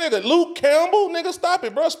name a lot of niggas. Luke Campbell, nigga, stop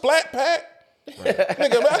it, bro. Splat Pack. Right.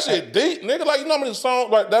 Nigga, that shit deep, nigga. Like, you know how many songs,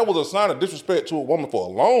 like, that was a sign of disrespect to a woman for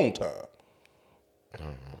a long time.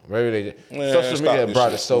 Maybe social media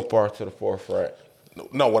brought it so far to the forefront.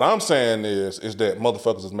 No, what I'm saying is that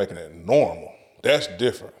motherfuckers is making it normal. That's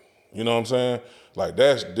different. You know what I'm saying? Like,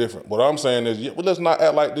 that's different. What I'm saying is, let's not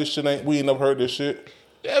act like this shit we ain't never heard this shit.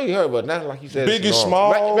 Yeah, we heard, but not like you said. Biggie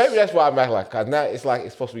Smalls. Maybe that's why I'm acting like, cause now it's like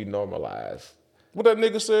it's supposed to be normalized. What that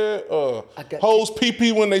nigga said? got Hoes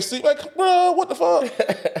pee when they see. Like, bro, what the fuck?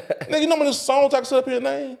 Nigga, you know how many songs I can set up here and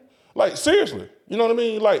name? Like, seriously. You know what I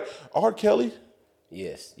mean? Like, R. Kelly.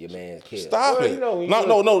 Yes, your man's killed. Stop Well, it. you know,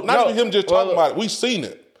 Not even him just talking about it. We seen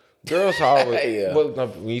it. Girls always, Yeah. well, no,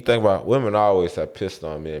 when you think about women, always have pissed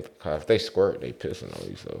on men because if they squirt, they pissing on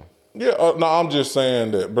you. So Yeah, no, I'm just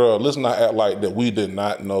saying that, bro, let's not act like that we did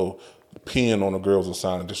not know peeing on a girl was a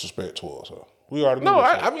sign of disrespect towards her. We already knew no,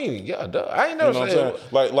 that shit. I mean, yeah, duh. I ain't You never know what I'm said.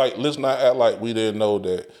 saying? Like, let's not act like we didn't know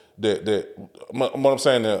that. What I'm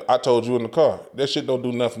saying that I told you in the car, that shit don't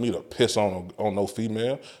do nothing for me to piss on no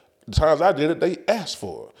female. The times I did it, they asked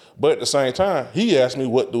for it. But at the same time, he asked me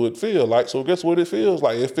what do it feel like. So guess what it feels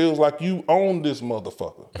like? It feels like you own this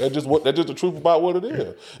motherfucker. That's just the truth about what it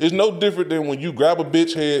is. It's no different than when you grab a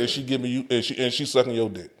bitch head and she give me you and she sucking your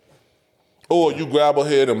dick. Or you grab her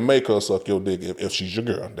head and make her suck your dick if she's your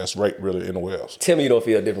girl. That's right, really, anywhere else. Tell me you don't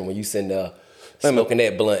feel different when you sitting there smoking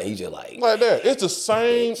that blunt and you just like that. It's the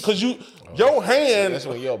same, because your hand, That's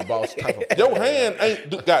when you're a boss type of your hand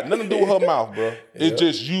ain't got nothing to do with her mouth, bro. It's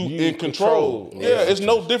just you in control. Yeah, it's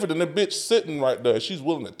no different than the bitch sitting right there. She's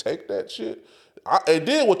willing to take that shit. And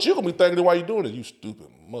then what you gonna be thinking while you doing it, you stupid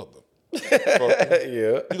mother. Yeah.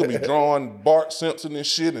 You gonna be drawing Bart Simpson and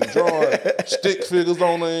shit and drawing stick figures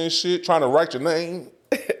on her and shit, trying to write your name.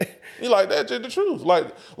 You like that's just the truth. Like,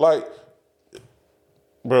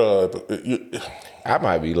 bruh, I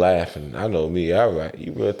might be laughing. I know me. I was like,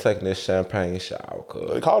 you really taking this champagne shower,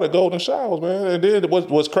 cuz. they call it golden showers, man. And then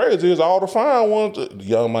what's crazy is all the fine ones,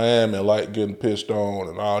 Young Miami like getting pissed on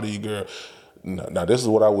and all these girls. Now this is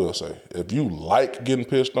what I will say. If you like getting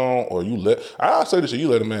pissed on or I'll say this, you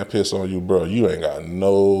let a man piss on you, bro, you ain't got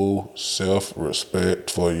no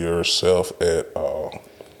self-respect for yourself at all.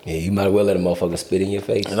 yeah, you might well let a motherfucker spit in your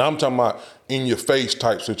face. And I'm talking about in your face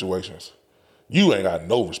type situations. You ain't got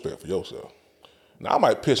no respect for yourself. Now, I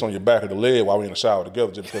might piss on your back of the leg while we in the shower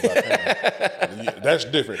together just because I can. That's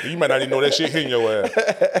different. You might not even know that shit hitting your ass.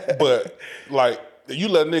 But, like, you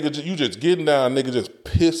let nigga, you just getting down, nigga just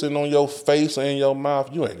pissing on your face and your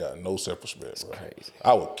mouth, you ain't got no self-respect, bro. Crazy.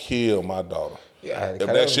 I would kill my daughter. Yeah, If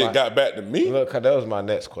that shit got back to me. Look, cause that was my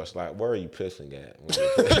next question. Like, where are you pissing at?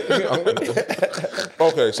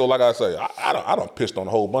 Okay, so like I say, I done pissed on a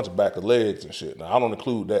whole bunch of back of legs and shit. Now I don't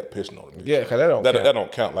include that pissing on the bitch. Yeah, cause that don't count. That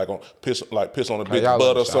don't count. Like piss on a bitch y'all butt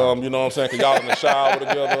in the or something. You know what I'm saying? Cause y'all in the shower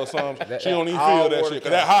together or something. She don't even hot feel that water shit.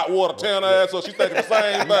 Cause that hot water tearing her ass up. She thinking the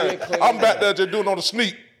same thing. I'm back there just doing on the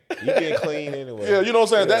sneak. You getting clean anyway. Yeah, you know what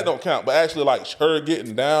I'm saying? That don't count. But actually, like her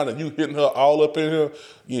getting down and you hitting her all up in here,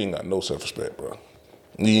 you ain't got no self-respect, bro.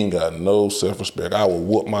 You ain't got no self-respect. I will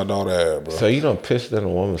whoop my daughter ass, bro. So you done pissed in a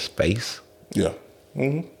woman's face? Yeah.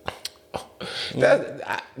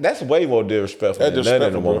 That's way more disrespectful That's than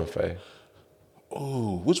nothing in a disrespectful, bro. woman's face.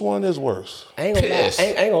 Ooh, which one is worse? I ain't gonna lie. Piss. I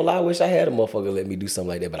ain't gonna lie. I wish I had a motherfucker let me do something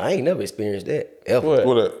like that, but I ain't never experienced that ever. What?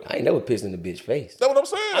 What that? I ain't never pissed in the bitch face. That's what I'm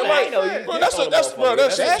saying. I mean, I ain't know you bro, pissed on a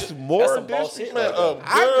motherfucker. That's more some boss shit Man, right a there.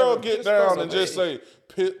 I've girl never get pissed on down and just somebody. say,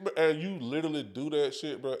 piss, and you literally do that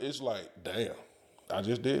shit, bro. It's like, damn, I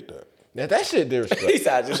just did that. Now that shit disrespectful. He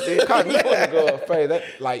said I just did. Cause you want to go in her face. That,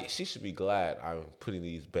 like, she should be glad I'm putting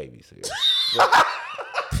these babies here. But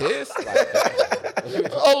piss? Like that.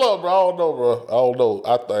 Hold up, bro. I don't know, bro. I don't know.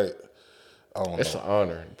 I don't It's know. an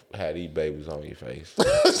honor to have these babies on your face.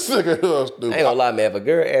 Sick of her, I stupid. ain't gonna lie, man. If a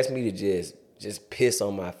girl asked me to just piss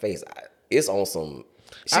on my face, it's on some.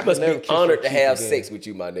 She I could must never be kiss honored her to cheek have again. sex with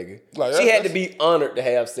you, my nigga. Like, She had to that's- be honored to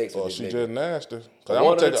have sex Oh, with she this just nigga. nasty. One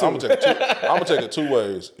or I'm two. gonna take it two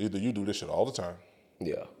ways. Either you do this shit all the time,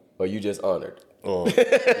 Yeah, or you just honored. or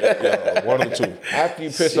yeah, one of the two. After you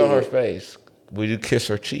piss on her face, will you kiss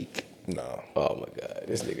her cheek? No. Oh my god,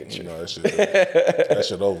 this nigga You true. know, that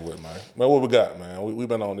shit over with, man. Man, what we got, man? We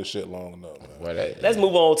been on this shit long enough, man. Well, that, Let's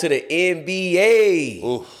move on to the NBA.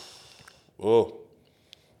 Oh,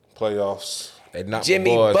 playoffs. they knocked my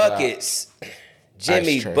Jimmy boys out. Buckets.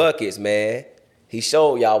 Jimmy Nice train. Buckets, man. He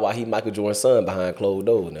showed y'all why he Michael Jordan's son behind closed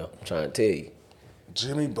doors now. I'm trying to tell you.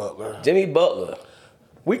 Jimmy Butler. Jimmy Butler.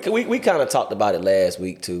 We kind of talked about it last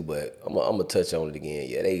week too, but I'm gonna touch on it again.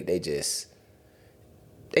 Yeah, they just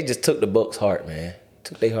took the Bucks' heart, man.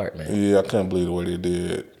 Took their heart, man. Yeah, I couldn't believe the way they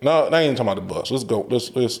did. No, they ain't talking about the Bucks. Let's go.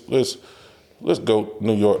 Let's go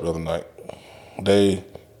New York the other night. They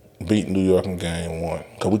beat New York in game one.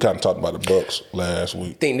 Cause we kind of talked about the Bucks last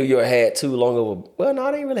week. Think New York had too long of a well, no,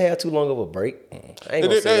 they didn't really have too long of a break. I ain't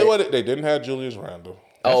gonna say that. They didn't have Julius Randle.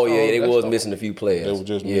 Oh yeah, they that's was all. missing a few players. They were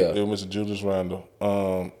just yeah. they were missing Julius Randle.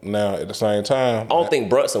 Now at the same time, I don't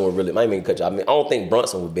think Brunson was really. I mean, cut you. I don't think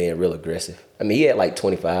Brunson was being real aggressive. I mean, he had like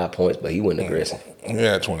 25 points, but he wasn't aggressive. he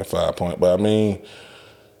had 25 points. But I mean,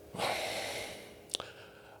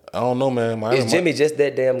 I don't know, man. Miami Is Jimmy just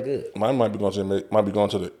that damn good? Miami might be going to the Eastern. It might be going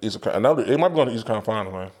to the Eastern Conference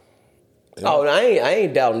Finals, man. Oh, I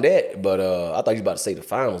ain't doubting that, but I thought you was about to say the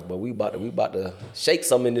finals, but we about to shake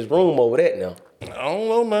something in this room over that now. I don't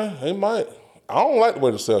know, man. It might. I don't like the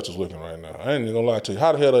way the Celtics looking right now. I ain't even gonna lie to you.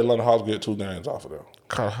 How the hell did Atlanta Hawks get 2 games off of them?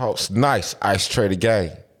 Atlanta Hawks, nice ice trade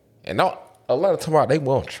game. And now Atlanta talking about they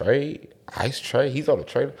won't trade. Ice trade. He's on the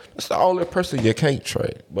trade. That's the only person you can't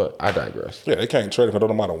trade. But I digress. Yeah, they can't trade him because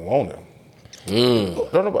don't nobody want him.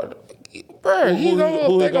 Don't nobody. Bro, he's the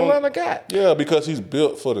only thing Atlanta got. Yeah, because he's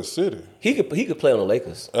built for the city. He could play on the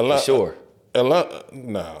Lakers for sure. Atlanta,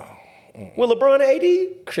 nah. With LeBron AD,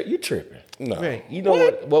 you tripping? No. Man, you know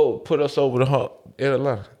what? Whoa, put us over the hump in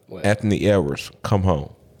Atlanta. What? Anthony Edwards, come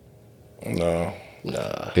home. No.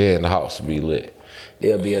 Nah. They're in the house to be lit.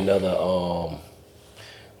 There'll be another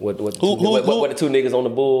what the two niggas on the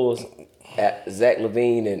Bulls? Zach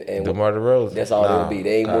LaVine and DeMar DeRozan. That's all they'll be.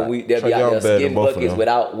 They ain't they'll be out there skin buckets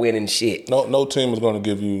without winning shit. No team is going to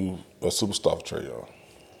give you a superstar for Trae Young.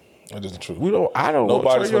 That is the truth. I don't want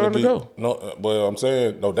Trae Young to go. No, but I'm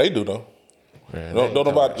saying they do though. Man,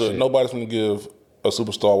 nobody's going to give a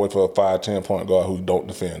superstar away for a 5-10 point guard who don't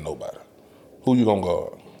defend nobody. Who you gonna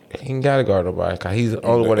guard? He ain't got to guard nobody because he's the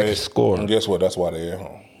only one that can score. And guess what? That's why they're at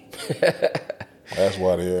home. That's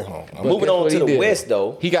why they're at home. Moving on to the West,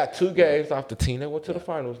 though. He got 2 games off the team that went to the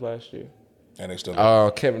finals last year. And they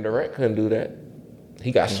still. Kevin Durant couldn't do that.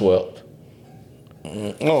 He got swept.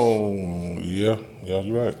 Oh, yeah,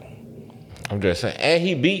 you're right. I'm just saying. And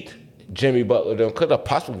he beat Jimmy Butler. Them could have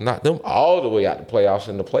possibly knocked them all the way out the playoffs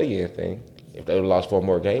in the play-in thing if they would have lost 1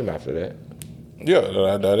 more game after that.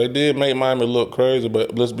 Yeah, they did make Miami look crazy,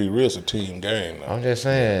 but let's be real, it's a team game. Now. I'm just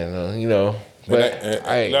saying, But that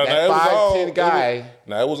 5'10" guy.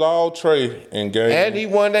 Now, it was all Trae in game. And he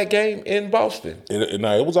won that game in Boston. It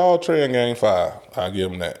was all Trae in game 5. I'll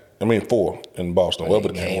give him that. 4 in Boston. When he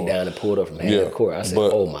came down and pulled up from half court, I said,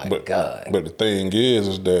 oh, my God. But the thing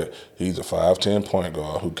is that he's a 5'10" point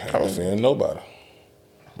guard who can't defend nobody.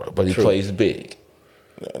 But he plays big.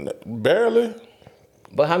 Barely.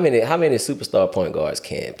 But how many superstar point guards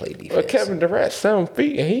can play defense? But Kevin Durant 7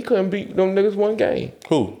 feet, and he couldn't beat them niggas 1 game.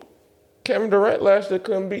 Who? Kevin Durant last year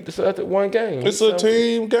couldn't beat the Celtics 1 game. It's a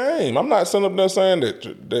team game. I'm not sitting up there saying that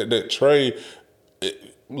Trae.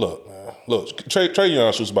 Look, Trae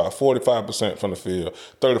Young shoots about 45% from the field,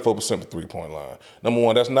 34% from the 3-point line. Number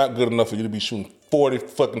one, that's not good enough for you to be shooting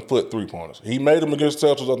 40-fucking-foot 3-pointers. He made them against the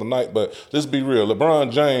Celtics the other night, but let's be real.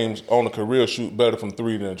 LeBron James on a career shoot better from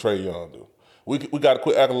 3 than Trae Young do. We got to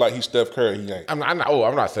quit acting like he's Steph Curry. He ain't. I'm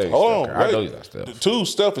not saying Hold Steph on, Curry. I know he's not Steph. 2,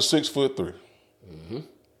 Steph is 6'3". Mm-hmm.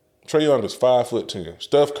 Trae Young is 5'10".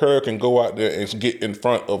 Steph Curry can go out there and get in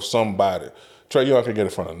front of somebody. Trae Young can get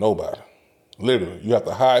in front of nobody. Literally, you have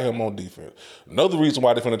to hire him on defense. Another reason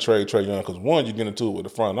why they're going to trade Trae Young, because one, you get into it with the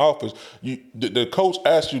front office. The coach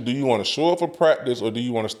asked you, do you want to show up for practice or do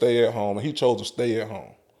you want to stay at home? And he chose to stay at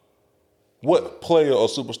home. What player or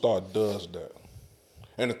superstar does that?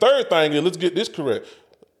 And the third thing is, let's get this correct.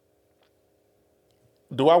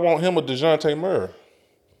 Do I want him or DeJounte Murray?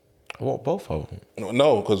 I want both of them.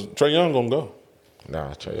 No, because Trae Young going to go.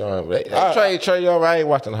 Nah, Trae Young. Trae Young, I ain't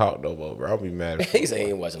watching Hawk no more, bro. I'll be mad. He said he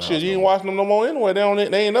ain't watching Hawk. Shit, you ain't watching them no more anyway. They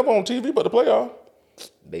ain't up on TV but the playoff.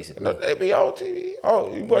 Basically. No, they be on TV.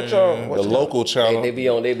 Oh, you watch the local channel. They be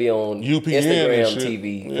on UPN Instagram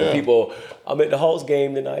TV. Yeah. People, I'm at the Hawks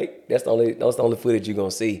game tonight. That's the only footage you're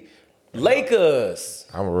gonna see. Lakers.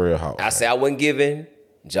 I'm a real Hawk. I say I wasn't giving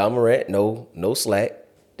John Morant no slack.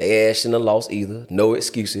 They ass shouldn't have lost either. No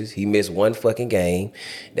excuses. He missed 1 fucking game.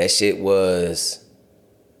 That shit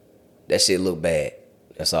looked bad.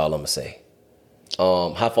 That's all I'm gonna say.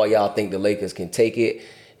 How far y'all think the Lakers can take it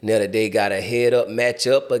now that they got a head-up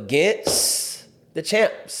matchup against the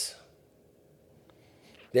champs?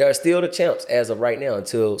 They are still the champs as of right now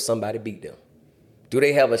until somebody beat them. Do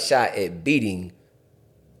they have a shot at beating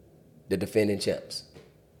the defending champs?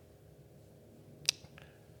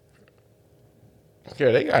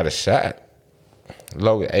 Yeah, they got a shot.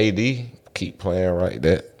 Logan AD keep playing like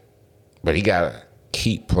that. But he got to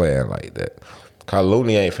keep playing like that. Because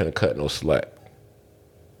Looney ain't finna cut no slack.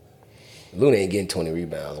 Looney ain't getting 20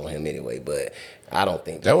 rebounds on him anyway, but I don't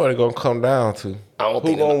think that's what it's going to come down to.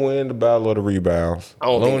 Who going to win the battle of the rebounds?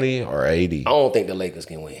 Looney or AD? I don't think the Lakers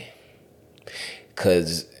can win.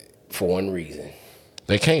 Because for one reason.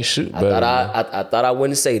 They can't shoot better. I thought I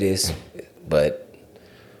wouldn't say this, but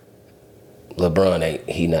LeBron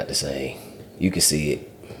he not the same. You can see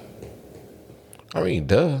it. I mean,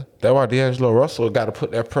 duh. That's why D'Angelo Russell got to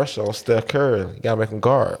put that pressure on Steph Curry. You got to make him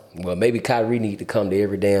guard. Well, maybe Kyrie need to come to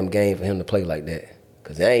every damn game for him to play like that.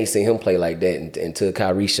 Cause I ain't seen him play like that until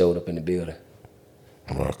Kyrie showed up in the building.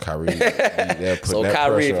 Well, Kyrie, there So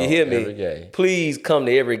Kyrie, if you hear every me, game. please come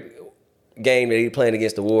to every game that he playing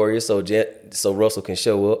against the Warriors, so Russell can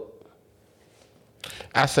show up.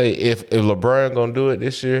 I say if LeBron gonna do it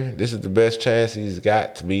this year, this is the best chance he's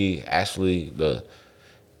got to be actually the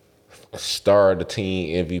star of the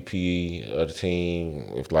team, MVP of the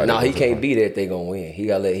team. If like, No, he can't be that if they gonna win. He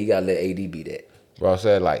gotta let AD be that. Bro, I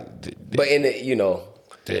said like, But in the,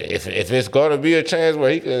 if it's gonna be a chance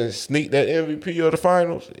where he can sneak that MVP of the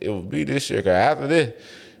finals, it will be this year. Cause after this,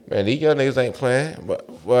 man, these young niggas ain't playing. But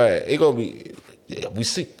it gonna be. We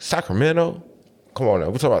see Sacramento. Come on now,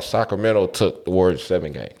 we talking about Sacramento took the Warriors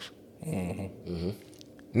 7 games. Mm-hmm.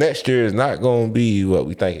 Next year is not gonna be what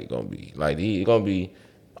we think it's gonna be. Like it's gonna be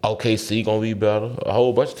OKC gonna be better. A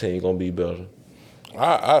whole bunch of teams gonna be better.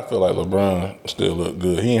 I feel like LeBron still look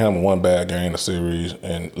good. He ain't having one bad game in the series,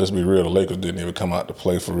 and let's be real, the Lakers didn't even come out to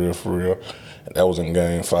play for real. And that was in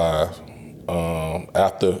Game 5.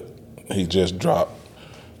 After he just dropped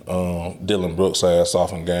Dylan Brooks' ass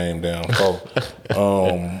off in game down 4.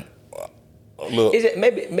 Look, is it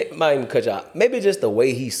maybe might even cut you out? Maybe just the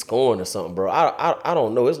way he's scoring or something, bro. I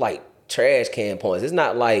don't know. It's like trash can points. It's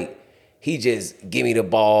not like he just give me the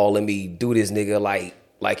ball and me do this nigga like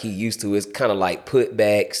he used to. It's kind of like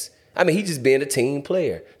putbacks. I mean, he just being a team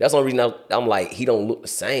player. That's the only reason I'm like, he don't look the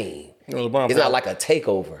same. It's not like a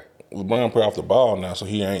takeover. LeBron play off the ball now, so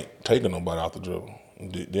he ain't taking nobody off the dribble.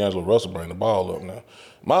 D'Angelo Russell bring the ball up now.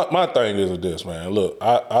 My thing is this, man. Look,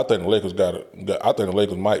 I think the Lakers I think the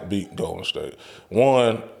Lakers might beat Golden State.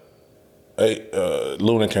 One,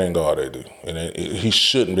 Looney can't guard AD, and he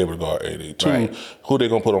shouldn't be able to guard AD. Two, right. Who they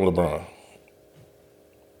gonna put on LeBron?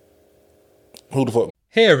 Who the fuck?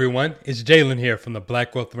 Hey everyone, it's Jalen here from the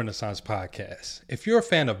Black Wealth Renaissance Podcast. If you're a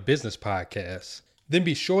fan of business podcasts, then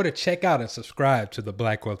be sure to check out and subscribe to the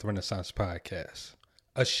Black Wealth Renaissance Podcast,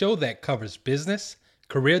 a show that covers business,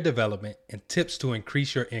 career development, and tips to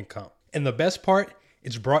increase your income. And the best part,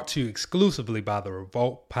 it's brought to you exclusively by the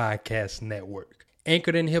Revolt Podcast Network,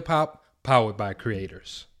 anchored in hip-hop, powered by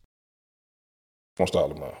creators. Don't stop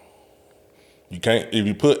LeBron. You can't, if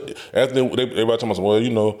you put, everybody talking about,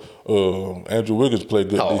 well, Andrew Wiggins played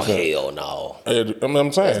good defense. Oh, hell no.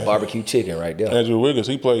 I'm saying. That's barbecue chicken right there. Andrew Wiggins,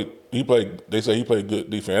 they say he played good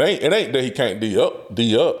defense. It ain't that he can't D up.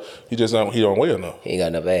 He just he don't weigh enough. He ain't got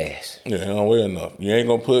enough ass. Yeah, he don't weigh enough. You ain't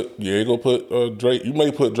gonna put Drake. You may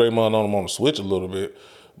put Draymond on him on the switch a little bit,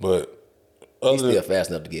 but he's still fast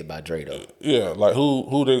enough to get by Dre though. Yeah, like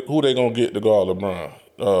who they gonna get to guard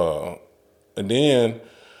LeBron? And then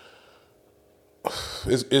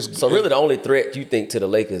so really the only threat you think to the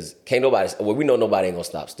Lakers, can't nobody, well, we know nobody ain't gonna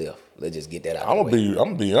stop Steph. Let's just get that out of the way. I'm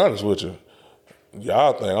gonna be honest with you.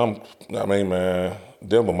 Y'all think man,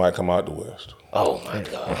 Denver might come out the West. Oh my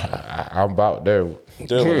God. I'm about there.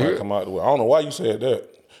 Denver might come out the West. I don't know why you said that.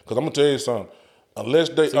 Because I'm gonna tell you something. Unless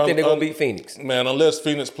they so you think they're gonna beat Phoenix? Man, unless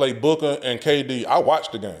Phoenix play Booker and KD, I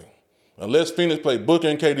watched the game. Unless Phoenix play Booker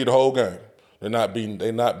and KD the whole game, they're not beating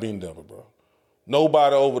Denver, bro.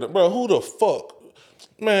 Nobody over there. Bro, who the fuck?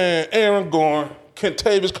 Man, Aaron Gordon,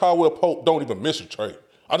 Kentavious Caldwell-Pope don't even miss a trade.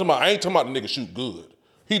 I ain't talking about the nigga shoot good.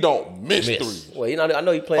 He don't miss threes. Well, I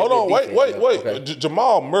know he playing. Hold on, wait. Okay.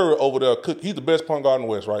 Jamal Murray over there, he's the best point guard in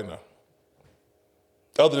the West right now.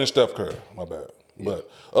 Other than Steph Curry, my bad. Yeah. But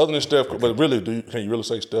other than Steph Curry, but really, can you really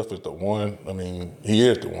say Steph is the one? I mean, he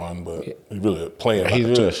is the one, but he really playing like he's the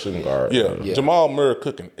really two. a shooting guard. Yeah, Jamal Murray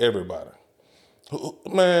cooking everybody.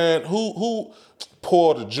 Who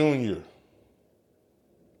Porter Jr.?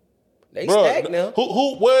 They stacked now.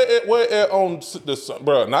 Where on the Sun,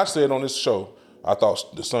 bro? And I said on this show, I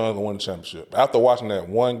thought the Suns would win the championship after watching that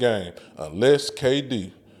one game. Unless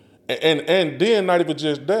KD, and then not even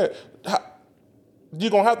just that,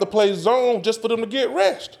 you're gonna have to play zone just for them to get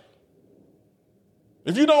rest.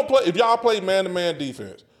 If y'all play man-to-man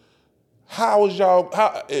defense,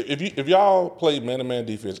 if y'all play man-to-man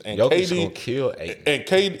defense and Jokic KD gonna kill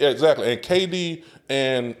KD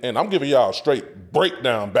and I'm giving y'all straight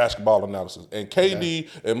breakdown basketball analysis, and KD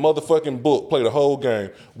and motherfucking Book play the whole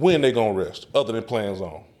game, when they gonna rest other than playing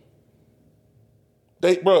zone?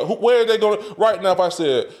 Where are they gonna right now? If I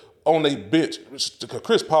said on they bench,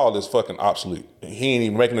 Chris Paul is fucking obsolete. He ain't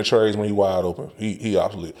even making the trades when he wide open. He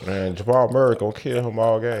obsolete. Man, Jamal Murray gonna kill him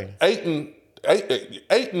all game. Ayton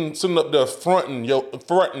sitting up there fronting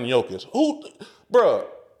Jokic. Bruh,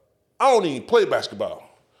 I don't even play basketball.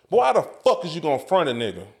 But why the fuck is you gonna front a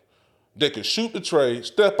nigga that can shoot the trade,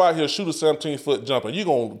 step out here, shoot a 17-foot jumper? You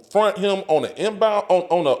gonna front him on an inbound,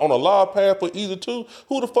 on a lob pass for either two?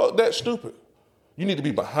 Who the fuck that stupid? You need to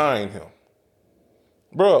be behind him.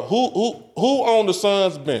 Bro, who on the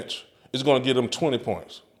Suns bench is going to get them 20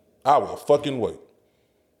 points? I will fucking wait.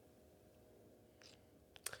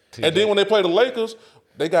 And then when they play the Lakers,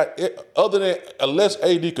 they got, other than, unless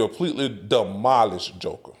AD completely demolished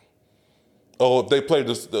Joker, or if they play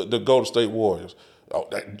the Golden State Warriors,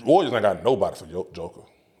 Warriors ain't got nobody for Joker.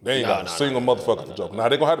 They ain't got a single motherfucker for Joker. Now,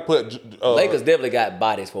 they're going to have to put... Lakers definitely got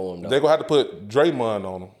bodies for him, though. They're going to have to put Draymond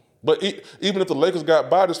on him. But even if the Lakers got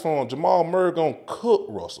bodies for him, Jamal Murray going to cook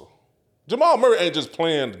Russell. Jamal Murray ain't just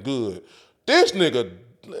playing good. This nigga...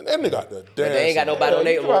 That nigga got the damn. But they ain't got nobody on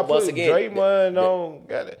their once again. Draymond on.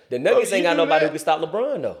 The Nuggets ain't got nobody who can stop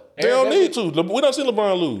LeBron though. They don't need to. We don't see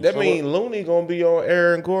LeBron lose. That means Looney gonna be on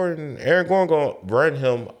Aaron Gordon. Aaron Gordon gonna run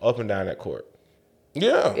him up and down that court.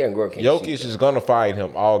 Yeah. Aaron Gordon can't Jokic shoot, is gonna fight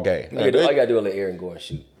him all game. all you gotta do is let Aaron Gordon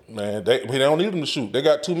shoot. Man, they don't need him to shoot. They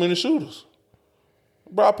got too many shooters.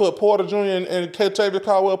 Bro, I put Porter Jr. and Kentavious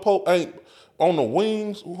Caldwell-Pope ain't on the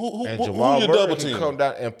wings. Who Jamal you Murray double can team? come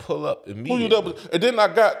down and pull up Who immediately. you double? And then I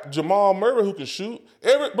got Jamal Murray who can shoot.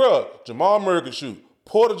 Jamal Murray can shoot.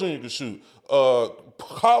 Porter Jr. can shoot.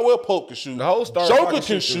 Caldwell-Pope can shoot. The whole starting Joker pocket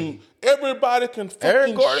can shoot. shoot. Everybody can fucking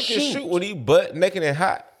Aaron Gordon shoot. can shoot when he butt naked and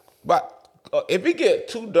hot. But if he get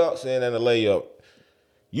 2 dunks in and a layup,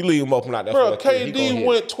 you leave him open out there. Bro, for a 3, he gonna KD hit.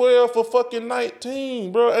 went 12 for fucking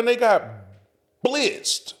 19, bro, and they got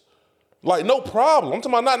blitzed. Like, no problem. I'm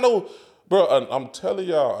talking about not no, bro, I'm telling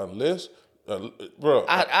y'all, unless, bro.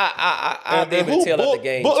 I'll be able to tell at the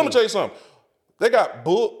game. Let me tell you something. They got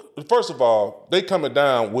Book. First of all, they coming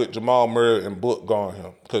down with Jamal Murray and Book guarding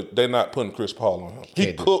him because they're not putting Chris Paul on him.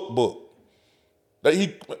 He cooked Book.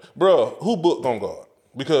 Bro, who Book gonna guard?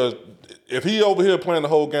 Because if he over here playing the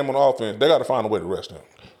whole game on offense, they got to find a way to rest him.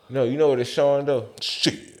 No, you know what it's showing though?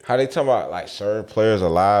 Shit. How they talking about like certain players are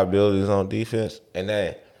liabilities on defense, and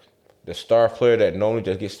then the star player that normally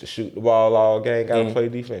just gets to shoot the ball all game gotta play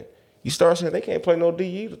defense. You start saying they can't play no D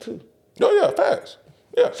either too. Oh yeah, facts.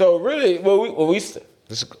 Yeah. So really,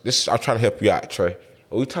 this I'm trying to help you out, Trey.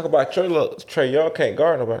 When we talk about Trey, y'all can't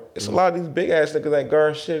guard nobody. It's a lot of these big ass niggas ain't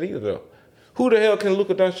guard shit either though. Who the hell can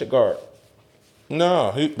Luka Doncic guard?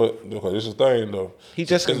 No, but this is the thing though. He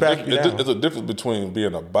just can back you down. It's a difference between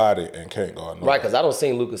being a body and can't guard. No. Right, because I don't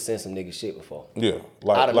seen Lucas send some nigga shit before. Yeah,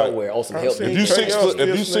 Out of nowhere on some help. If you 6 foot,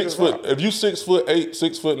 if you 6'8",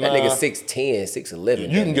 6'9", That nigga 6'10",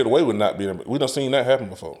 6'11". you can get away with not being. We done seen that happen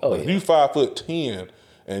before. Oh, If yeah. you 5'10"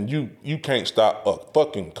 and you can't stop a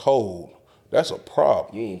fucking cold, that's a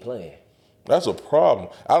problem. You ain't playing. That's a problem.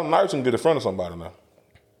 Allen Iverson can get in front of somebody now.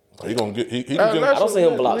 He gonna get. He can get. I don't see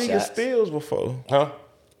him block league shots. in steals before. Huh?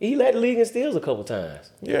 He led the league in steals a couple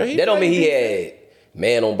times. Yeah, that don't mean he had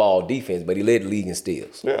man on ball defense, but he led the league in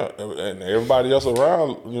steals. Yeah, and everybody else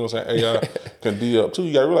around, you know what I'm saying, AI can D up too.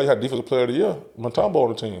 You gotta realize you had defensive player of the year, Mutombo on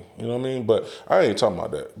the team. You know what I mean? But I ain't talking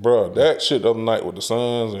about that. Bro, that shit the other night with the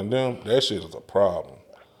Suns and them, that shit is a problem.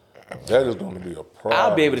 That is gonna be a problem.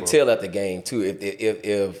 I'll be able to bro. tell at the game too.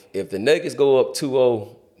 If the Nuggets go up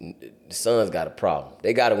 2-0, the Suns got a problem.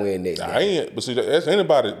 They gotta win next game. But see, that's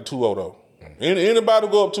anybody 2-0 though. Anybody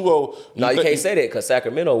go up 2-0. No, you can't say that because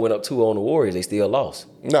Sacramento went up 2-0 on the Warriors. They still lost.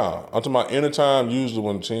 Nah, I'm talking about anytime, usually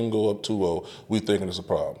when the team go up 2-0, we thinking it's a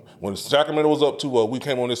problem. When Sacramento was up 2-0, we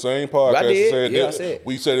came on the same podcast I did. and said, Yeah, I said.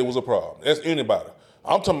 we said it was a problem. That's anybody.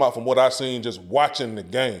 I'm talking about from what I seen just watching the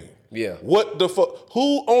game. Yeah. What the fuck?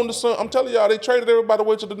 Who on the Sun? I'm telling y'all, they traded everybody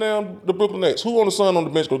away to the Brooklyn Nets. Who on the Sun on the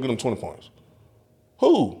bench go get them 20 points?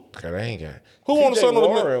 Who? Okay, they ain't got. Who on the Sun on the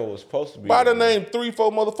bench? Warren was supposed to be. By the name 3-4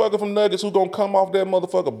 motherfucker from Nuggets who gonna come off that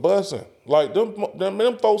motherfucker bussing. Like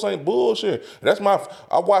them folks ain't bullshit. That's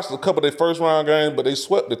I watched a couple of their first round games, but they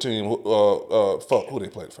swept the team. Fuck who they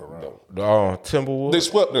played for round. Timberwolves. They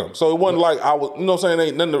swept them. So it wasn't like I was. You know what I'm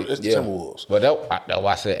saying? Ain't nothing. It's the Timberwolves. But that's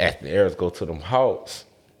why I said after the Arrows go to them Hawks,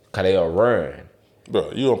 cause they are run.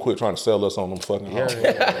 Bro, you don't quit trying to sell us on them fucking Hawks.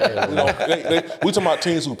 We talking about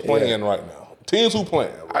teams who playing right now. Teams who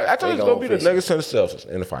playing. I thought it was gonna be the Nuggets and the Celtics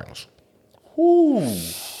in the finals. Whoo.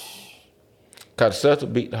 Cause the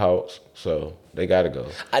Celtics beat the Hawks, so they gotta go.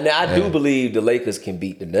 I do believe the Lakers can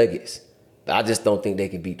beat the Nuggets, but I just don't think they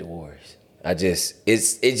can beat the Warriors. It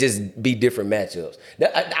just be different matchups.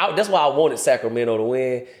 That's why I wanted Sacramento to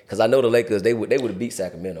win because I know the Lakers they would have beat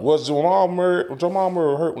Sacramento. Was Jamal Murray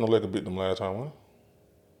hurt when the Lakers beat them last time?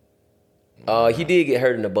 Huh? He did get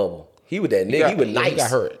hurt in the bubble. He was that nigga. He was nice. He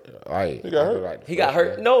got hurt. He got hurt. He got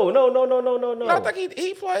hurt. No. I think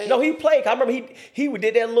he played. No, he played. I remember he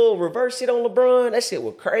did that little reverse shit on LeBron. That shit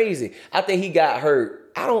was crazy. I think he got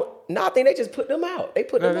hurt. I think they just put them out. They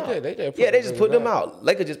put them out. They just put them out.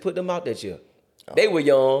 Lakers just put them out that year. They were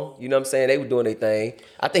young. You know what I'm saying? They were doing their thing.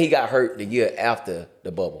 I think he got hurt the year after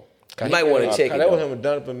the bubble. You might want to check it. That was out. him and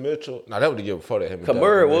Donovan Mitchell. No, that was the year before that.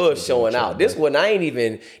 Murray was showing out. This one,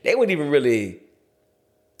 they weren't even really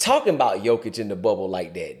talking about Jokic in the bubble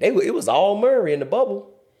like that. It was all Murray in the bubble.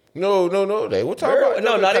 No. They were talking about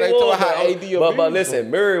they talking was. how AD But listen,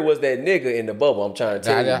 Murray was that nigga in the bubble. I'm trying to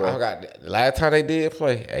tell you, bro. The last time they did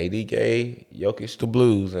play, AD gave Jokic the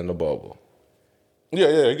blues in the bubble. Yeah,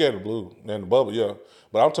 he gave the blue in the bubble, yeah.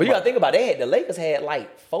 But I'm talking You got to think about the Lakers had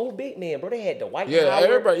like 4 big men, bro. They had the White Yeah,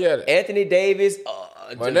 everybody, yeah. Anthony Davis,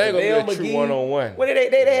 But they gonna be a JaVale true McGee. one-on-one. Well,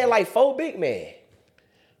 they had like 4 big men.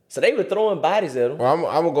 So they were throwing bodies at them. Well,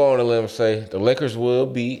 I'm gonna go on a limb and say the Lakers will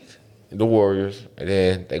beat the Warriors, and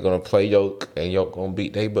then they're gonna play Yoke, and Yoke gonna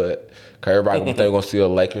beat they butt. Cause everybody gonna think they're gonna see a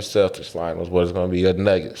Lakers Celtics finals, but it's gonna be a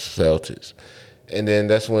Nuggets Celtics, and then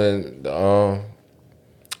that's when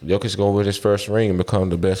Jokic's gonna win his first ring and become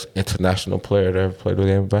the best international player to ever play the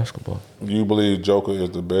game of basketball. You believe Joker is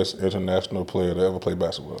the best international player to ever play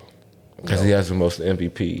basketball? Because he has the most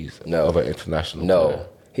MVPs of an international player.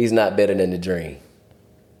 He's not better than the Dream.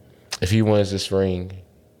 If he wins this ring,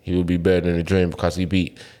 he will be better than the Dream because he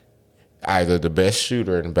beat either the best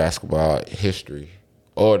shooter in basketball history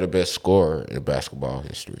or the best scorer in basketball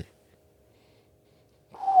history.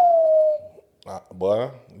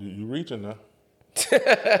 Boy, you reaching now.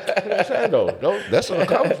 I'm saying though, that's an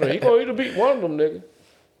accomplishment. He gonna either beat one of them, nigga.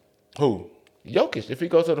 Who? Jokic, if he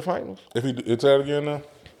goes to the finals. If it's that again now?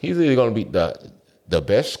 He's either gonna beat the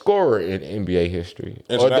best scorer in NBA history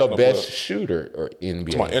or the best shooter in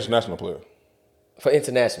NBA. Come on, international player. For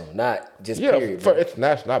international, not just period. For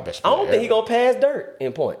international, not best player. I don't think he's going to pass Dirk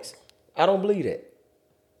in points. I don't believe that.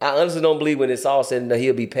 I honestly don't believe when it's all said and done,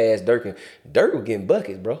 he'll be past Dirk. And Dirk was getting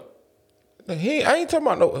buckets, bro. I ain't talking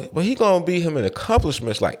about no, but he gonna beat him in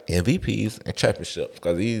accomplishments like MVPs and championships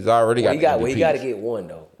because he's already got. He got to get one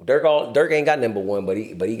though. Dirk ain't got number one, but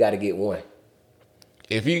he got to get one.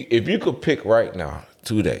 If you could pick right now,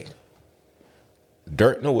 today,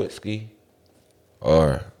 Dirk Nowitzki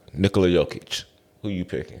or Nikola Jokic, who you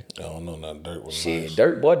picking? I don't know, not Dirk. Shit,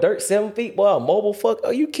 nice. Dirk 7 feet, boy, a mobile fuck.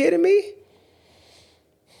 Are you kidding me?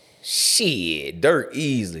 Shit, Dirk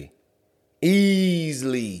easily.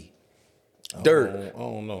 Dirk. I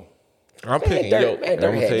don't know. I'm picking Jokic. I'm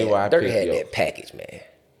gonna tell you why I picked Dirk had Jokic. that package, man.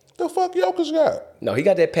 The fuck Jokic got? No, he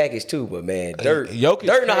got that package too, but man, Dirk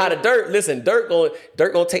Jokic know how to listen, Dirk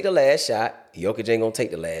gonna take the last shot. Jokic ain't gonna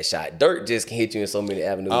take the last shot. Dirk just can hit you in so many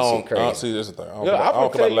avenues. Shit crazy. I don't see this is the thing. I don't Look, care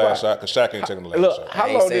about the last why. shot because Shaq ain't taking the last Look, shot. how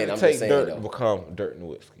ain't long saying, did it I'm take just saying, Dirk though. to become Dirk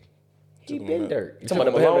Nowitzki? He been Dirk. You took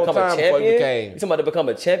talking him about a him long become a time before he champion? became- You talking about to become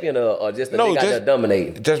a champion or just a nigga out there just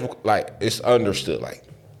dominating? Just like it's understood. Like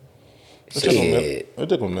Shit. It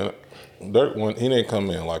took him a minute. Dirk, he didn't come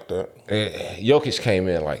in like that. Jokic came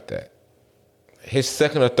in like that. His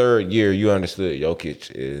second or third year, you understood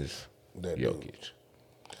Jokic is That dude. Jokic.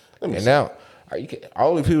 And now,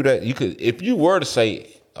 only people that you could, if you were to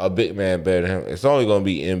say a big man better than him, it's only going to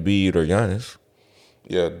be Embiid or Giannis.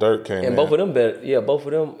 Yeah, Dirk came in. And both of them better. Yeah, both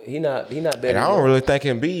of them. He not better. And I than don't him. really think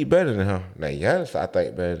Embiid better than him. Now Giannis, I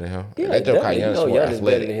think better than him. Yeah, That joke how definitely. Giannis You know more Giannis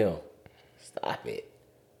better than athletic. him. Stop it.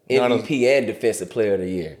 MVP and Defensive Player of the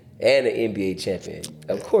Year and an NBA champion.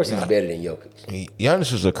 Of course, he's better than Jokic.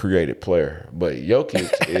 Giannis is a creative player, but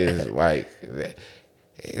Jokic is like that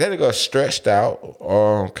nigga stretched out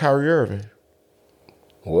on Kyrie Irving.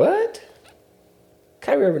 What?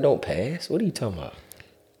 Kyrie Irving don't pass. What are you talking about?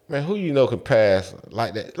 Man, who you know can pass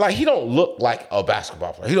like that? Like he don't look like a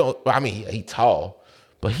basketball player. He don't. I mean, he tall,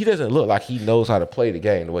 but he doesn't look like he knows how to play the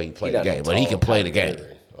game the way he played the not no game. But he tall can play the Kyrie game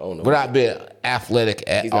Irving. I don't know. without being athletic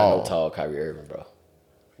at He's not all. no tall Kyrie Irving, bro.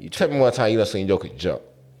 You Tell me one time you done seen Jokic jump.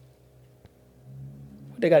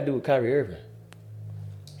 What they got to do with Kyrie Irving?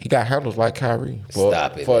 He got handles like Kyrie for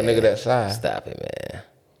Stop it, a man. nigga that size. Stop it, man.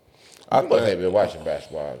 I must have been watching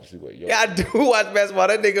basketball to see what Jokic. Yeah, I do watch basketball.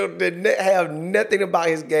 That nigga did have nothing about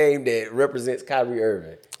his game that represents Kyrie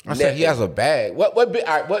Irving. I said he has a bag.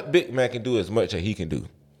 What big man can do as much as he can do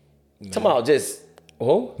Talking about just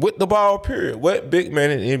who? with the ball? Period. What big man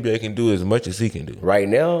in the NBA can do as much as he can do? Right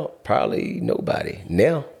now, probably nobody.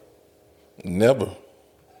 Now, Never.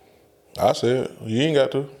 I said, you ain't got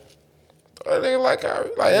to. That nigga like Kyrie.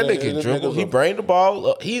 Like that Yeah, nigga can this dribble. nigga's He a- bring the ball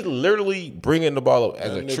up. He's literally bringing the ball up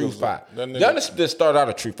as That a true nigga's a- five. that nigga- Giannis didn't start out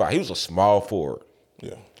a true five. He was a small forward.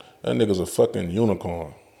 Yeah. That nigga's a fucking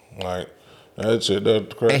unicorn. Like, that shit,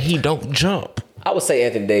 that's crazy. And he don't jump. I would say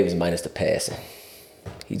Anthony Davis minus the passing.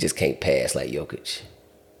 He just can't pass like Jokic.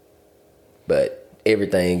 But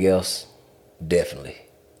everything else, definitely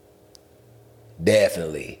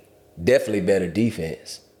better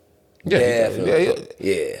defense. Yeah, Definitely.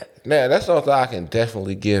 Yeah. Now that's something I can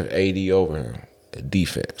definitely give AD over him.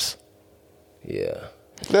 Defense. Yeah.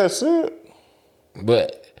 That's it.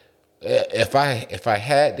 But if I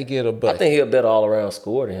had to get a bucket, I think he'll better all around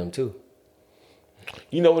scorer than him too.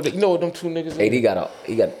 you know what them two niggas. He got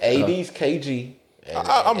AD's KG.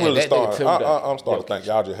 I'm and really that nigga starting. Tim I'm starting Jokic. to think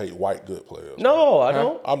y'all just hate white good players. No, I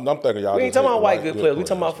don't. I'm thinking y'all. We ain't just talking hate about white good players. We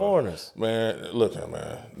talking about foreigners. Man, look at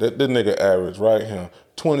man. This nigga average right here,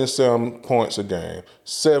 27 points a game,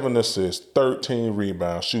 7 assists, 13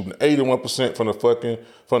 rebounds, shooting 81% from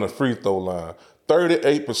the free throw line,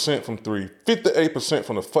 38% from three, 58%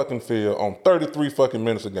 from the fucking field on 33 fucking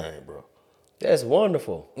minutes a game, bro. That's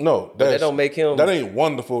wonderful. No, that don't make him. That ain't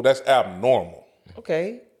wonderful. That's abnormal.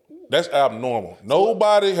 Okay. That's abnormal.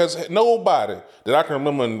 Nobody that I can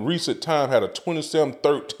remember in recent time had a 27,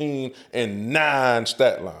 13, and 9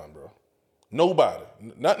 stat line, bro. Nobody.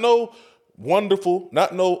 Not no wonderful.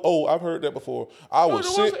 Not no. Oh, I've heard that before.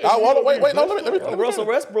 Wait. No, let me. Russell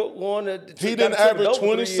Westbrook won. He didn't average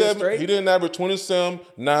 27. He didn't average 27,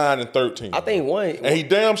 9, and 13. I think one. And he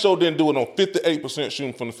damn sure didn't do it on 58%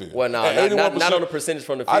 shooting from the field. Well, no, not on the percentage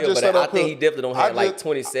from the field, but I think he definitely don't have like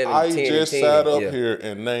 27, 10, 10. I just sat up here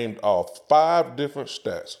and named off 5 different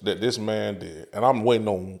stats that this man did, and I'm waiting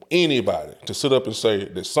on anybody to sit up and say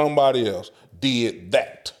that somebody else did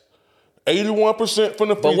that. 81% from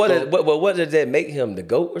the free throw. But what does that make him, the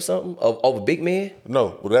GOAT or something? Of a big man?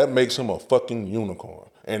 No, well, that makes him a fucking unicorn.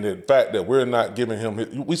 And the fact that we're not giving him,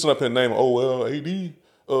 we sit up here and name, AD.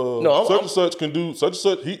 Such and such can do such and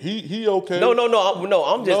such. He okay. No.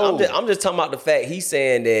 I'm just talking about the fact he's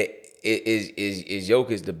saying that is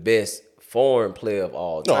Jokic the best foreign player of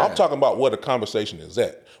all time. No, I'm talking about where the conversation is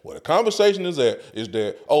at. Where the conversation is at is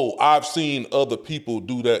that, I've seen other people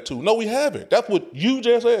do that too. No, we haven't. That's what you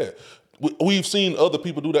just said. We've seen other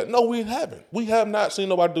people do that. No, we haven't. We have not seen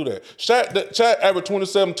nobody do that. Shaq averaged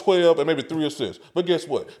 27, 12, and maybe 3 assists. But guess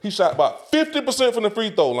what? He shot about 50% from the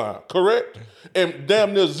free throw line, correct? And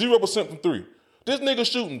damn near 0% from 3. This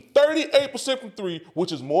nigga shooting 38% from 3,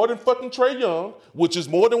 which is more than fucking Trae Young, which is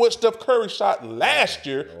more than what Steph Curry shot last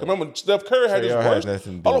year. Remember, Steph Curry had his worst. No.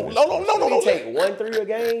 He take 1 3 a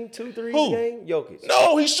game, 2 3 a game? Jokic.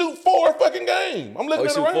 No, he shoot 4 a fucking game. I'm looking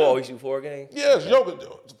at it right now. He shoot 4 a game? Yes,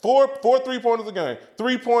 Jokic. 4 3-pointers a game.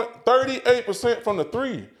 38% from the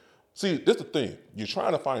 3. See, this is the thing. You're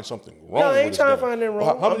trying to find something wrong. No, I ain't with trying to find nothing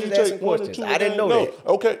wrong. How I'm did just you asking take 1 or questions. 2? I didn't know that.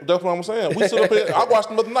 Okay, that's what I'm saying. We sit up here. I watched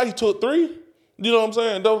him the other night. He took 3. You know what I'm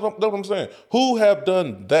saying? That's what I'm saying. Who have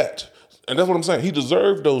done that? And that's what I'm saying. He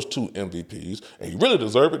deserved those 2 MVPs, and he really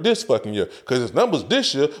deserved it this fucking year because his numbers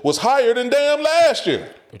this year was higher than damn last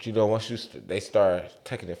year. But once they start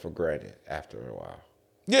taking it for granted after a while.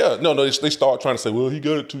 Yeah, no, they start trying to say, well, he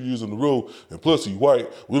got it 2 years in a row, and plus he's white.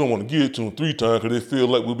 We don't want to give it to him 3 times because they feel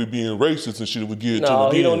like we'll be being racist and shit if we give it to him again.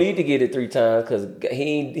 No, he don't need to get it 3 times because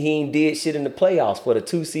he ain't did shit in the playoffs for the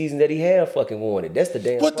 2 seasons that he had fucking won it. That's the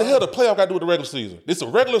damn What problem. the hell the playoff got to do with the regular season? It's a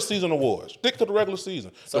regular season award. Stick to the regular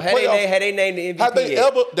season. So had they named the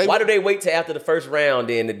MVP why do they wait till after the first round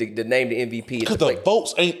then to name the MVP? Because the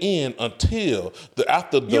votes ain't in until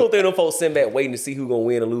after the... You don't think them folks sitting back waiting to see who gonna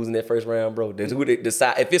win or lose in that first round, bro? Who they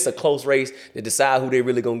decide if it's a close race to decide who they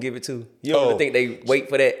really gonna give it to? You don't really think they wait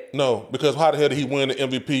for that? No, because how the hell did he win the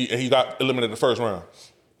MVP and he got eliminated in the first round?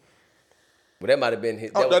 Well, that might have been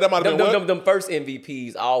his. That might have been what? Them first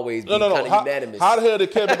MVPs always be kind of unanimous. How the hell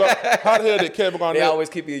did Kevin Garnett? They always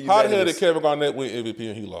keep it unanimous. How the hell did Kevin Garnett win MVP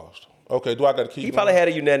and he lost? Okay, do I got to keep? He probably had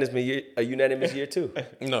a unanimous year too.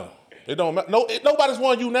 No, it don't matter. No, nobody's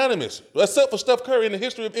won unanimous except for Steph Curry in the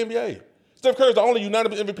history of NBA. Steph Curry's the only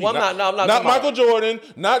unanimous MVP. Well, I'm not not Michael Jordan,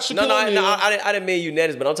 not Shaquille O'Neal. No, I didn't mean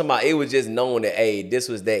unanimous, but I'm talking about it was just known that, hey, this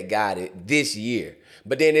was that guy this year.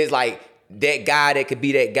 But then it's like that guy that could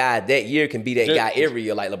be that guy that year can be that guy every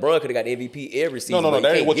year. Like LeBron could have got MVP every season. No,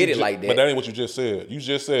 that ain't what you like that. But that ain't what you just said. You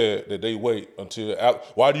just said that they wait until.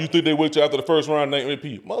 Why do you think they wait till after the first round name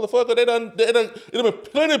MVP? Motherfucker, it done been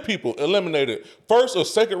plenty of people eliminated first or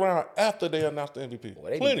second round after they announced the MVP.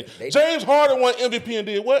 Well, plenty. James Harden won MVP and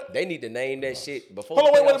did what? They need to name that shit before.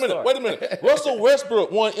 Hold on, wait a minute. Russell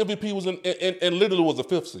Westbrook won MVP was and literally was the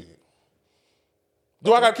 5th seed.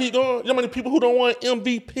 Do I got to keep going? You know how many people who don't want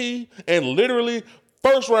MVP and literally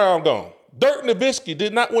first round gone? Dirk Nowitzki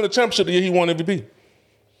did not win a championship the year he won MVP.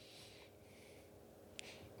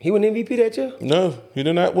 He won MVP that year? No, he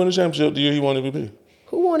did not win a championship the year he won MVP.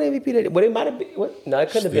 Who won MVP that year? But it might have been, what? No, it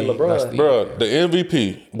couldn't have been LeBron. Bro, the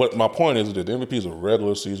MVP, but my point is that the MVP is a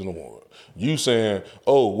regular season award. You saying,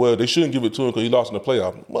 they shouldn't give it to him because he lost in the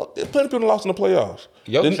playoffs. Well, plenty of people lost in the playoffs.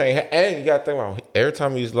 Jokic ain't, and you got to think about every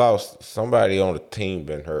time he's lost, somebody on the team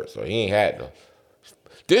been hurt, so he ain't had to.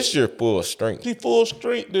 This year full strength. He full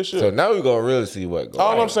strength this year. So now we're gonna really see what goes.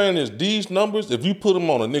 All I'm saying is these numbers, if you put them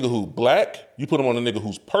on a nigga who's black, you put them on a nigga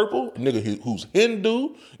who's purple, a nigga who's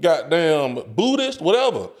Hindu, goddamn Buddhist,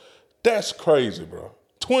 whatever, that's crazy, bro.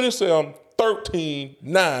 27, 13,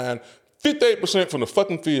 9, 58% from the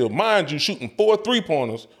fucking field. Mind you, shooting 4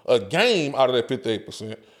 3-pointers a game out of that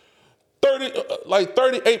 58%.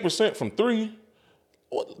 38% from 3.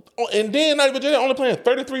 And then not even only playing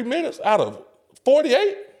 33 minutes out of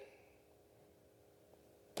 48.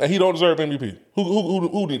 And he don't deserve MVP.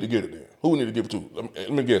 Who need to get it then? Who need to give it to?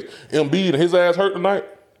 Let me guess. Embiid and his ass hurt tonight?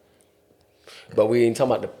 But we ain't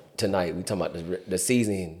talking about tonight. We talking about the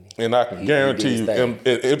season. And I can guarantee you,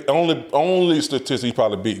 only statistic he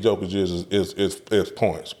probably beat Jokic is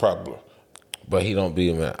points, probably. But he don't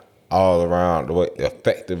beat him at all around the way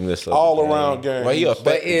effectiveness of all the game. around game. Well, he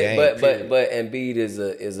affect the game. But Embiid is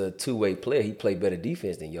a two-way player. He played better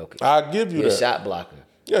defense than Jokic. I give you He's that. a shot blocker.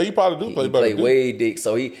 Yeah, he probably do play better. He play way dick.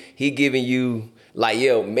 So he giving you like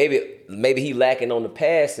maybe he lacking on the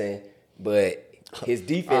passing, but his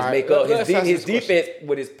defense right, make up his defense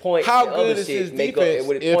with his points. How and good other is shit his make defense up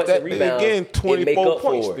with his if points that and rebounds? again 24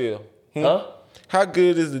 points for still? Huh? How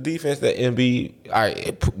good is the defense that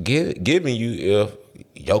Embiid giving you if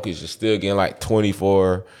Jokic is still getting like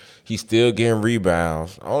 24? He's still getting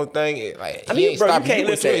rebounds. The only thing, like, I mean, bro, you can't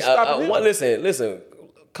listen. Listen.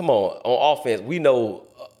 Come on offense, we know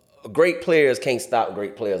great players can't stop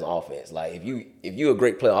great players on offense. Like if you a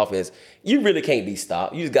great player on offense, you really can't be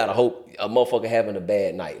stopped. You just gotta hope a motherfucker having a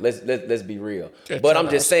bad night. Let's be real. But I'm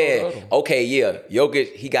just saying, okay, yeah,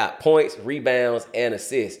 Jokic, he got points, rebounds, and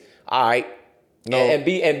assists. All right. No. And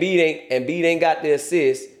Embiid ain't got the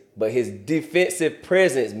assists, but his defensive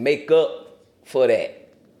presence make up for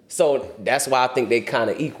that. So that's why I think they kind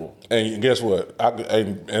of equal. And guess what?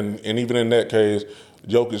 And even in that case,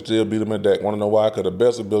 Jokic still beat him at that. Want to know why? Because the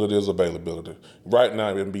best ability is availability. Right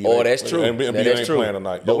now, Embiid. Oh, that's true. Embiid ain't playing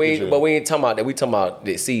tonight. But we ain't talking about that. We talking about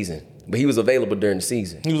this season. But he was available during the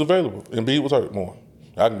season. He was available. Embiid was hurt more.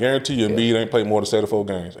 I can guarantee you, Embiid ain't played more than 74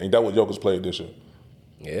 games. Ain't that what Jokic played this year?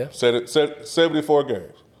 Yeah. 74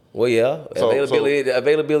 games. Well, yeah.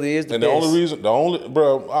 Availability is the best.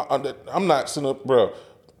 Bro, I'm not sitting up, bro.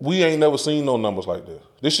 We ain't never seen no numbers like this.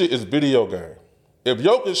 This shit is video game. If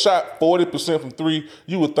Jokic shot 40% from 3,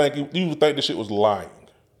 you would think this shit was lying.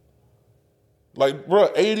 Like,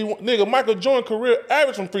 bro, 81 nigga, Michael Jordan career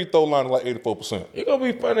average from free throw line is like 84%. It's gonna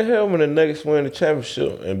be funny hell when the Nuggets win the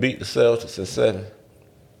championship and beat the Celtics in 7.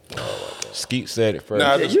 Skeet said it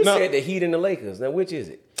first. You said the Heat and the Lakers. Now which is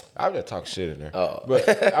it? I'm just talking shit in there. Oh. But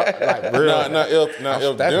if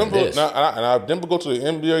Denver go to the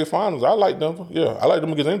NBA Finals, I like Denver. Yeah, I like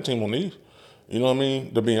them against any team on these. You know what I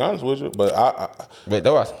mean? To be honest with you, but that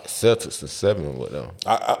was Celtics in 7 with them.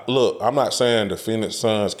 Look, I'm not saying the Phoenix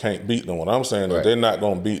Suns can't beat them. What I'm saying is they're not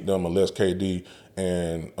gonna beat them unless KD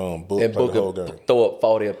and Book play the whole game. Throw up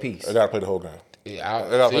 40 apiece. They gotta play the whole game.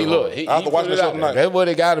 Yeah, he have to watch this up tonight. That's what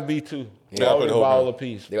it gotta be too. They gotta play the whole ball game.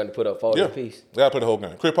 apiece. They're gonna put up 40 apiece. They gotta play the whole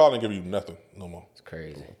game. Chris Paul didn't give you nothing no more. It's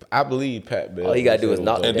crazy. I believe Pat Bev. All you gotta do is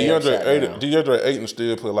knock and DeAndre Ayton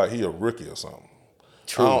still play like he a rookie or something.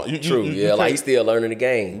 True. Like he's still learning the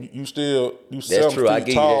game. You 7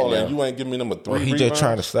 feet tall and you ain't giving me number 3 He just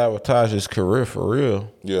trying to sabotage his career for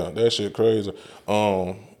real. Yeah, that shit crazy.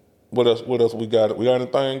 What else we got? We got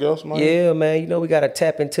anything else, man? Yeah, man. You know we gotta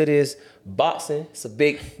tap into this boxing. It's a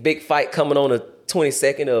big fight coming on the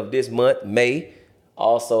 22nd of this month, May.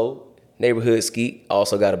 Also, Neighborhood Skeet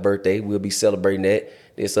also got a birthday. We'll be celebrating that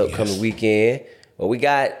this upcoming weekend. But we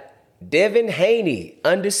got Devin Haney,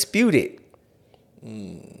 undisputed.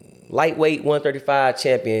 Lightweight 135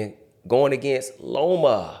 champion going against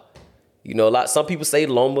Loma. You know, some people say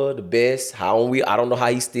Loma the best. I don't know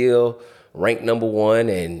how he's still ranked number 1,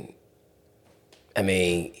 and I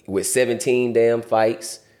mean with 17 damn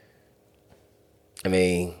fights. I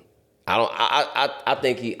mean, I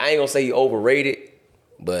think I ain't gonna say he overrated,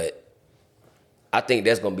 but I think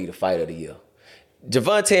that's gonna be the fight of the year.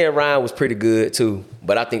 Javante and Ryan was pretty good too,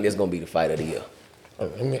 but I think that's gonna be the fight of the year.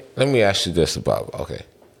 Let me ask you this about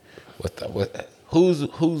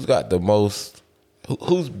who's got the most,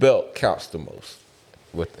 whose belt counts the most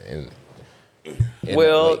in the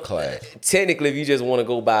weight class? Technically, if you just want to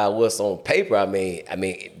go by what's on paper, I mean,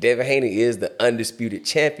 Devin Haney is the undisputed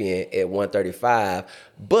champion at 135,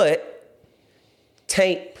 but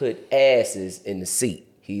Tank put asses in the seat.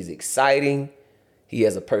 He's exciting. He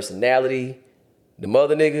has a personality. The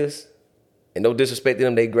mother niggas, and no disrespect to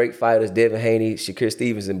them, they great fighters, Devin Haney, Shakur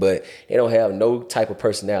Stevenson, but they don't have no type of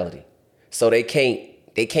personality. So they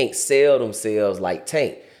can't sell themselves like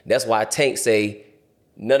Tank. That's why Tank say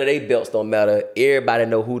None of they belts don't matter. Everybody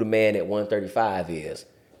know who the man at 135 is,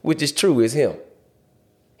 which is true. Is him.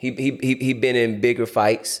 He been in bigger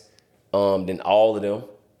fights than all of them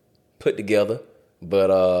put together.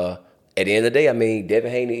 But at the end of the day, I mean,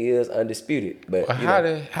 Devin Haney is undisputed. But how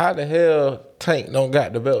the hell Tank don't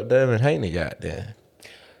got the belt Devin Haney got then?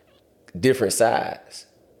 Different size.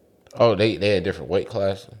 Oh, they had different weight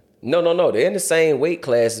classes? No. They're in the same weight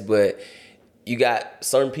classes, but you got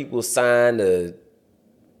certain people signed to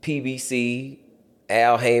PBC,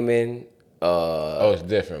 Al Heyman. It's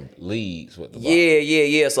different leagues with the box.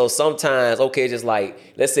 Yeah. So sometimes, okay, just like,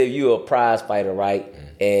 let's say you're a prize fighter, right?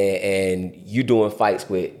 And you doing fights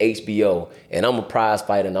with HBO, and I'm a prize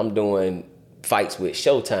fighter, and I'm doing fights with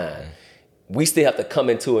Showtime. We still have to come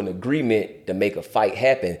into an agreement to make a fight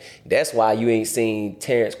happen. That's why you ain't seen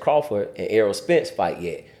Terrence Crawford and Errol Spence fight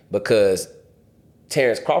yet, because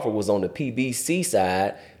Terrence Crawford was on the PBC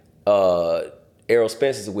side. Errol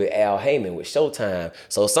Spence is with Al Heyman with Showtime.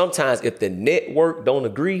 So sometimes if the network don't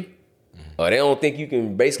agree, or they don't think you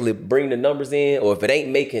can basically bring the numbers in, or if it ain't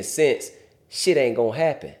making sense, shit ain't gonna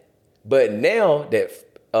happen. But now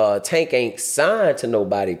that Tank ain't signed to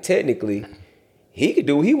nobody technically, he could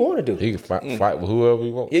do what he want to do. He can fight with whoever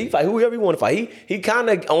he wants. Yeah, he fight whoever he want to fight. He kind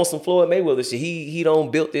of on some Floyd Mayweather shit. He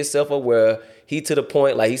don't built himself up where he to the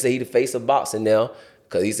point, like he said, he the face of boxing now.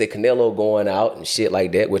 Because he said Canelo going out and shit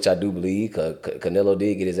like that, which I do believe, because Canelo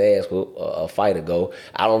did get his ass whooped a fight ago.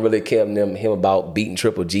 I don't really care him about beating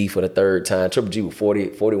Triple G for the third time. Triple G was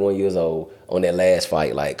 41 years old on that last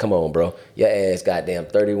fight. Like, come on, bro. Your ass goddamn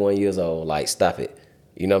 31 years old. Like, stop it.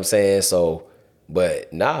 You know what I'm saying? So,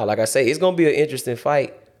 but nah, like I say, it's going to be an interesting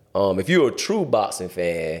fight. If you're a true boxing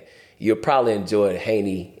fan, you'll probably enjoy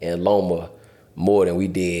Haney and Loma more than we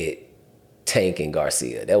did Tank and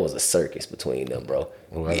Garcia. That was a circus between them, bro.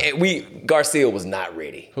 Right. Garcia was not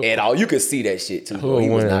ready at all. You could see that shit too. Bro. He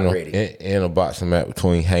was not ready. In a boxing match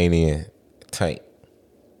between Haney and Tank.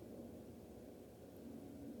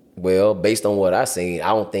 Well, based on what I seen, I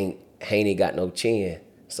don't think Haney got no chin.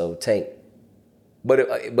 So Tank. But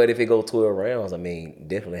if it go 12 rounds, I mean,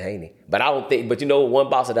 definitely Haney. But I don't think. But you know, one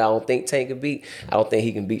boxer that I don't think Tank can beat. I don't think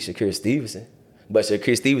he can beat Shakur Stevenson. But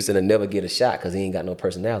Shakur Stevenson will never get a shot because he ain't got no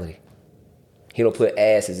personality. He don't put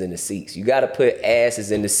asses in the seats. You got to put asses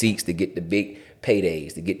in the seats to get the big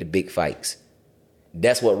paydays, to get the big fights.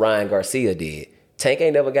 That's what Ryan Garcia did. Tank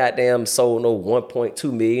ain't never goddamn sold no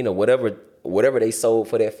 1.2 million or whatever they sold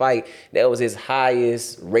for that fight. That was his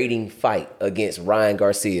highest rating fight against Ryan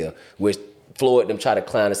Garcia, which Floyd them try to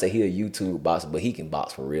clown and say he a YouTube boxer, but he can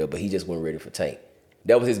box for real, but he just wasn't ready for Tank.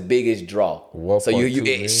 That was his biggest draw. So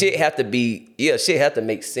shit have to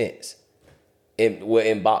make sense.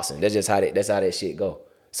 In boxing, that's just how that shit go.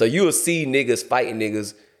 So you'll see niggas fighting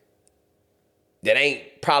niggas that ain't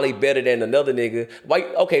probably better than another nigga. Why?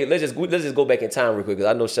 Okay, let's just go back in time real quick, because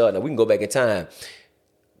I know Sean. We can go back in time.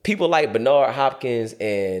 People like Bernard Hopkins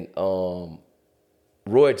and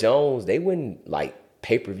Roy Jones, they wouldn't like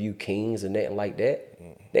pay-per-view kings or nothing like that.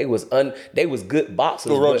 They was good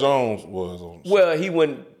boxers. So Roy Jones was. Well, he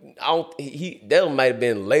wouldn't. That might have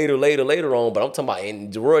been later on, but I'm talking about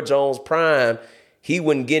in Roy Jones' prime, he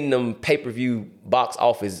wasn't getting them pay-per-view box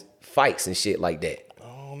office fights and shit like that.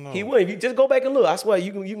 Oh no, he wouldn't. If you just go back and look, I swear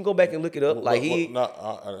you can go back and look it up. I think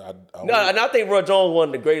Roy Jones one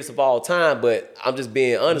of the greatest of all time, but I'm just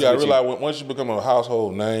being honest. Yeah, I realize once you become a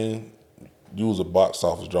household name, you was a box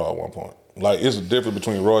office draw at one point. Like, it's a difference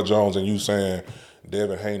between Roy Jones and you saying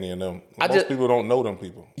Devin Haney and them. Most people don't know them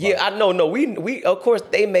people. Yeah, I know. No, we of course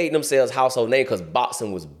they made themselves household name because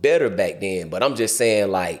boxing was better back then. But I'm just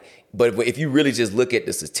saying, like, but if you really just look at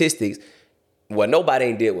the statistics, well, nobody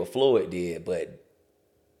ain't did what Floyd did. But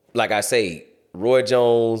like I say, Roy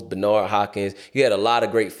Jones, Bernard Hopkins, you had a lot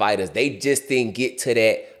of great fighters. They just didn't get to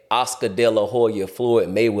that Oscar De La Hoya, Floyd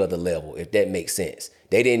Mayweather level, if that makes sense.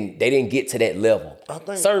 They didn't get to that level. I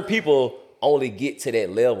think certain people only get to that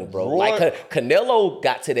level, bro. Like Canelo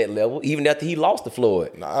got to that level even after he lost to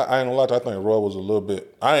Floyd. Nah, I ain't gonna lie to you. I think Roy was a little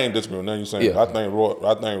bit. I ain't disagreeing with nothing you saying. Yeah. I think Roy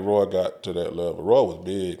got to that level. Roy was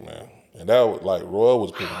big, man, and that was like Roy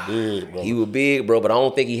was pretty big, bro. He was big, bro, but I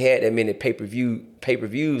don't think he had that many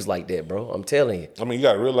pay-per-views like that, bro. I'm telling you. I mean, you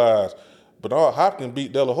gotta realize Bernard Hopkins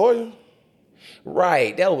beat De La Hoya.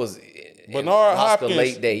 Right, that was Bernard Hopkins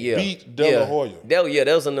late day, beat De La Hoya. That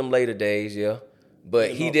was in them later days, yeah.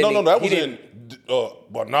 But he didn't. No, that was in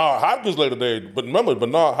Bernard Hopkins later day. But remember,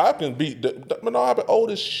 Bernard Hopkins beat Bernard Hopkins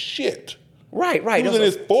old as shit. Right. He was in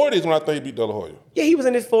his 40s when I think he beat De La Hoya. Yeah, he was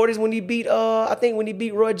in his 40s when he beat, when he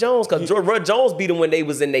beat Roy Jones. Because Roy Jones beat him when they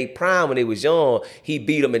was in their prime, when they was young. He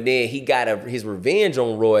beat him, and then he got his revenge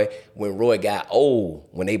on Roy when Roy got old.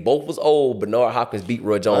 When they both was old, Bernard Hopkins beat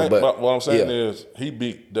Roy Jones. But what I'm saying is, he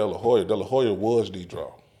beat De La Hoya. De La Hoya was the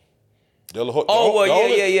draw. The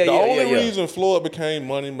only reason Floyd became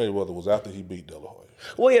Money Mayweather was after he beat De La Hoya.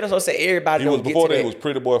 Well, yeah, that's what I'm saying. Everybody don't get to that. Before that, he was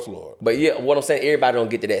Pretty Boy Floyd. But yeah, what I'm saying, everybody don't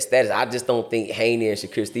get to that status. I just don't think Haney and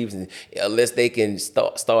Shakur Stevenson, unless they can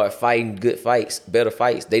start fighting good fights, better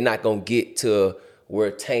fights, they not gonna get to where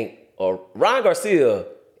Tank or Ryan Garcia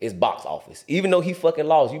is box office. Even though he fucking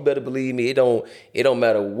lost, you better believe me, it don't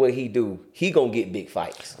matter what he do, he gonna get big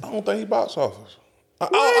fights. I don't think he box office.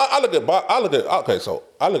 I look at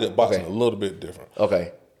boxing a little bit different.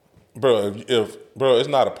 Okay. Bro, it's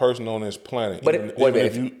not a person on this planet. But go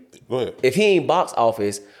ahead. If he ain't box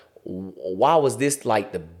office, why was this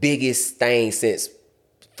like the biggest thing since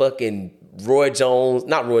fucking not Roy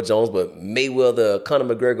Jones, but Mayweather,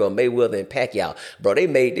 Conor McGregor, Mayweather and Pacquiao? Bro, they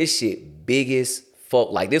made this shit big as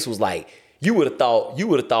fuck. Like this was like, you would have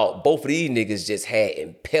thought both of these niggas just had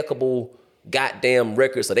impeccable goddamn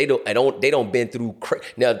records, so they don't been through.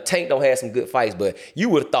 Now Tank don't have some good fights, but you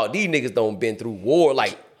would have thought these niggas don't been through war.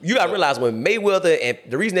 Like you gotta realize when Mayweather, and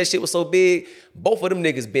the reason that shit was so big, both of them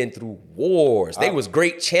niggas been through wars. They was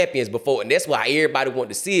great champions before, and that's why everybody wanted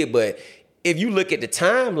to see it. But if you look at the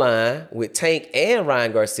timeline with Tank and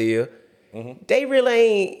Ryan Garcia, they really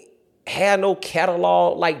ain't had no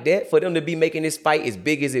catalog like that for them to be making this fight as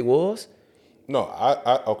big as it was. No,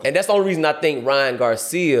 okay. And that's the only reason I think Ryan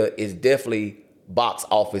Garcia is definitely box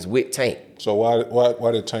office with Tank. So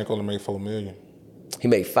why did Tank only make $4 million? He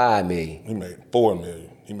made $5 million. He made $4 million.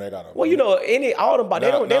 He made out of. Well, you know, all them,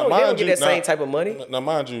 they don't get that same type of money. Now,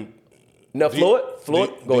 mind you. Now, Floyd,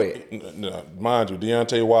 go ahead. Mind you,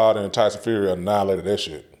 Deontay Wilder and Tyson Fury annihilated that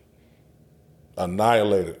shit.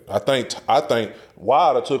 Annihilated. I think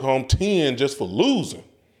Wilder took home 10 just for losing.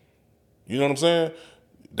 You know what I'm saying?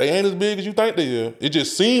 They ain't as big as you think they is. It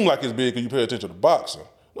just seemed like it's big because you pay attention to boxing.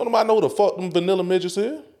 Nobody know who the fuck them vanilla midgets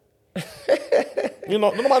is.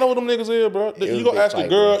 Nobody know who them niggas is, bro. You go ask a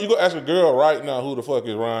girl. You go ask a girl right now who the fuck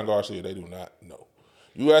is Ryan Garcia. They do not know.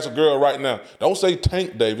 You ask a girl right now. Don't say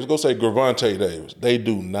Tank Davis. Go say Gervonta Davis. They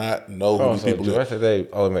do not know who these people is. They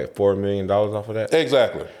only make $4 million off of that.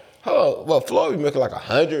 Exactly. Oh, well, Floyd be making like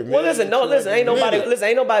 $100 million. Well, listen. Ain't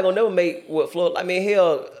nobody gonna never make what Floyd. I mean,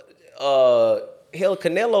 hell,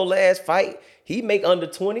 Canelo last fight, he make under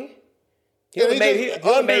 20. He made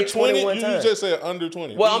 21 you times. just said under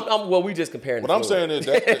 20. Well, we just comparing. What I'm saying is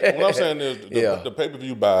the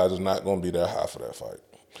pay-per-view buys is not going to be that high for that fight.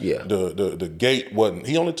 Yeah. The gate wasn't.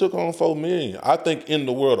 He only took on $4 million. I think in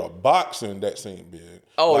the world of boxing, that seemed big.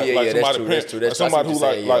 Oh, that's true. That's somebody who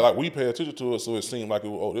like we pay attention to it, so it seemed like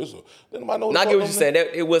this. Then nobody know. I get what you're saying.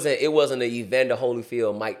 It wasn't an Evander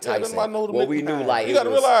Holyfield, Mike Tyson. What we knew, like you got to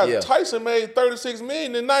realize Tyson made $36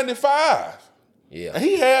 million in '95. Yeah, and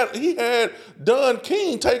he had Don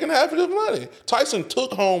King taking half of his money. Tyson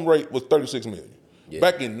took home rate was $36 million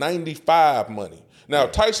back in '95 money. Now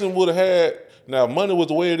Tyson would have had. Now money was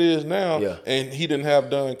the way it is now, and he didn't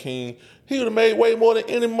have Don King. He would have made way more than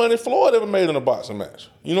any money Floyd ever made in a boxing match.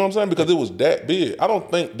 You know what I'm saying? Because it was that big. I don't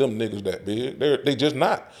think them niggas that big. They just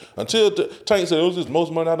not. Until Tank said it was the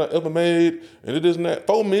most money I done ever made, and it isn't that.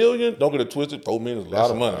 $4 million, don't get it twisted. $4 million is a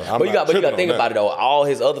lot of money. But you got to think about it though. All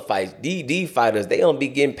his other fights, these fighters, they don't be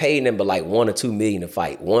getting paid them but like $1 or $2 million a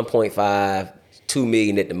fight. 1.5, $2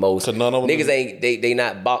 million at the most. So none of them niggas ain't they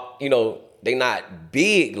not they not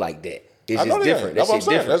big like that. It's just different. That's what I'm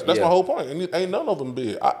saying. That's my whole point. And ain't none of them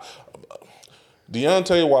big.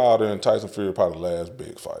 Deontay Wilder and Tyson Fury probably the last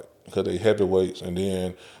big fight because they heavyweights. And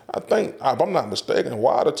then I think, if I'm not mistaken,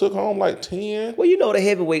 Wilder took home like 10. Well, the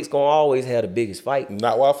heavyweights gonna always have the biggest fight.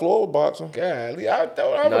 Not while Floyd was boxing. Golly,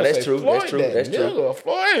 that's true. That's true.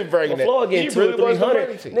 Floyd ain't breaking that. Floyd getting 200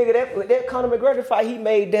 or 300. Nigga, that Conor McGregor fight, he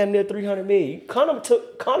made damn near $300 million.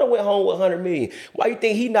 Conor went home with $100 million. Why you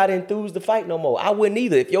think he not enthused to fight no more? I wouldn't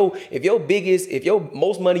either. If your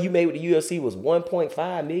most money you made with the UFC was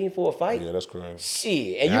 $1.5 million for a fight. Yeah, that's crazy.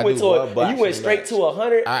 Shit, and you went straight to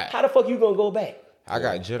 100. How the fuck you gonna go back? I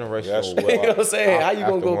got generational wealth. You know what I'm saying? How you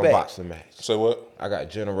gonna go back? Boxing match. Say what? I got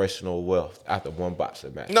generational wealth after one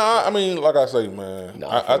boxing match. Nah, I mean, like I say, man.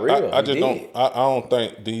 I don't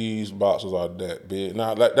think these boxers are that big.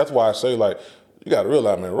 Now, that's why I say, like, you got to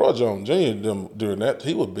realize, man, Roy Jones Jr. during that,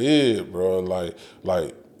 he was big, bro.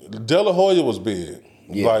 Like De La Hoya was big.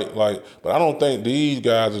 Yeah. But I don't think these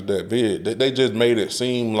guys are that big. They just made it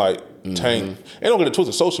seem like Tank. And don't get it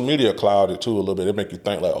twisted. Social media clouded too a little bit. It make you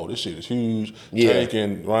think like, oh, this shit is huge. Yeah. Tank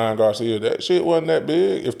and Ryan Garcia, that shit wasn't that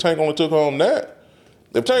big. If Tank only took home that,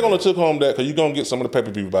 because you're gonna get some of the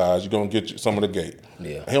pay-per-view buys, you're gonna get some of the gate.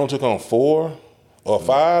 Yeah. He only took home 4 or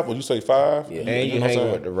 5. Would you say 5? Yeah. And you know what I'm hang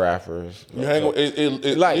saying? with the rappers. You hang with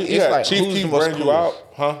It's like Chief who's Keef the most bring you out, coolest?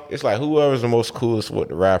 huh? It's like whoever's the most coolest with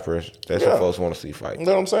the rappers. That's what folks want to see fight. You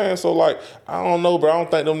know what I'm saying? So like, I don't know, bro. I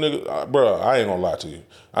don't think them niggas, bro. I ain't gonna lie to you.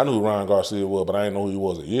 I knew who Ryan Garcia was, but I didn't know who he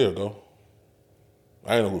was a year ago.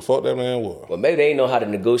 I didn't know who the fuck that man was. Well, maybe they didn't know how to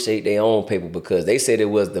negotiate their own paper because they said it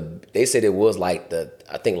was like the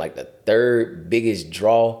 3rd biggest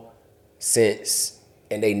draw since,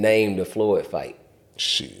 and they named the Floyd fight.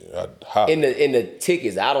 Shit, In the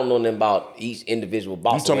tickets, I don't know nothing about each individual you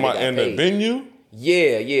boxer. talking about in the venue?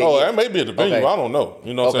 Yeah. Oh, that may be at the venue. Okay. I don't know.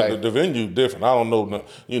 You know what I'm Okay. saying? The venue different. I don't know.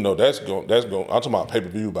 You know, that's going. I'm talking about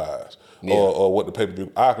pay-per-view buys or what the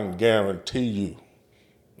pay-per-view. I can guarantee you.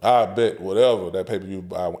 I bet whatever that pay-per-view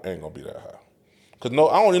buy ain't gonna be that high. Cause I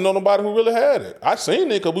don't even know nobody who really had it. I seen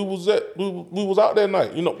it because we was out that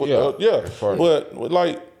night. You know, but, but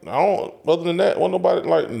like I don't. Other than that, wasn't nobody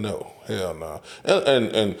like no, hell no.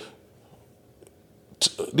 And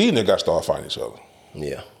these niggas got to start fighting each other.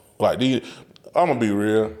 Yeah. Like I'm gonna be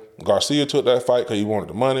real. Garcia took that fight because he wanted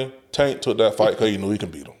the money. Tank took that fight because he knew he can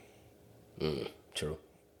beat him. True.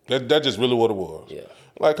 That's just really what it was. Yeah.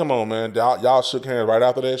 Like, come on, man. Y'all shook hands right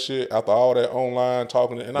after that shit, after all that online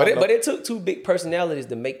talking. And But it took 2 big personalities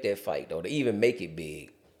to make that fight, though, to even make it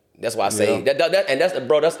big. That's why I say Yeah. that's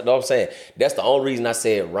what I'm saying. That's the only reason I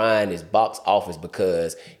said Ryan is box office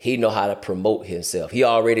because he know how to promote himself. He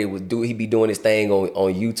already he be doing his thing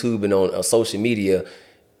on YouTube and on social media.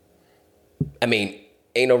 I mean,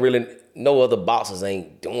 ain't no other boxers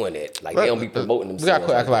ain't doing it. Like they don't be promoting themselves. We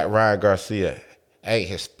got to act like Ryan Garcia ain't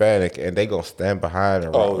Hispanic and they gonna stand behind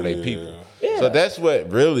and rock with their people. Yeah. So that's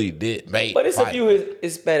what really did make. But it's fight. a few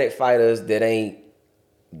Hispanic fighters that ain't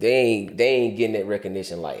getting that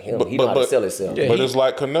recognition like him. He know how to sell himself. But it's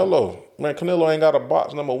like Canelo. Man, Canelo ain't got a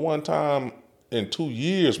box number 1 time in 2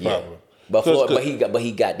 years probably. But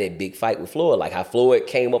he got that big fight with Floyd. Like how Floyd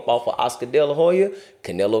came up off of Oscar De La Hoya,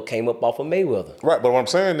 Canelo came up off of Mayweather. Right, but what I'm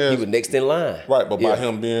saying is He was next in line. right, but by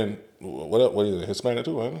him being what is it, Hispanic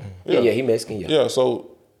too, ain't he? Yeah, he Mexican. Yeah. Yeah,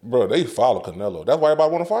 so bro, they follow Canelo. That's why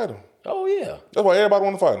everybody want to fight him. Oh yeah. That's why everybody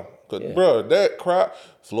want to fight him. Cause bro, that crowd,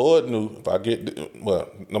 Floyd knew if I get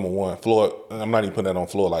number 1, Floyd. I'm not even putting that on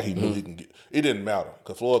Floyd like he knew he can get. It didn't matter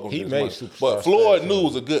because Floyd gonna He get made his money. superstar But Floyd status. knew it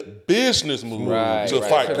was a good business move Right, to right.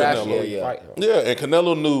 fight Could Canelo. actually Yeah. fight him. Yeah, and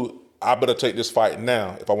Canelo knew I better take this fight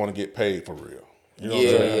now if I want to get paid for real. You know what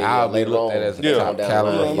I'm saying? I'll be later looked at on. as a Yeah. top Down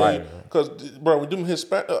caliber the line. fighter. Because, bro, we do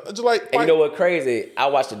Hispanic, just like And you know what crazy? I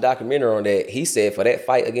watched a documentary on that. He said for that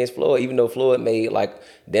fight against Floyd, even though Floyd made like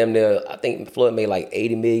damn near, I think Floyd made like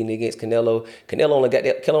 $80 million against Canelo. Canelo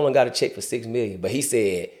only got a check for $6 million. But he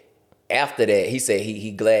said after that, he said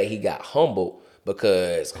he glad he got humbled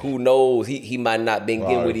because who knows he might not been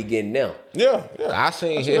getting what he getting now. Yeah. I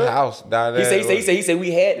seen his house down there. He said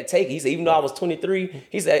we had to take it. He said even though I was 23,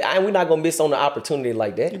 he said we're not gonna miss on the opportunity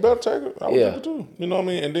like that. You better take it. I would take it too. You know what I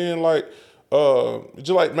mean? And then like, just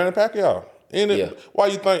like Manny Pacquiao. Why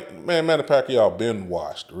you think, man, Manny Pacquiao been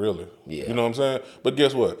washed, really? Yeah. You know what I'm saying? But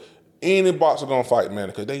guess what? Any boxer gonna fight Manny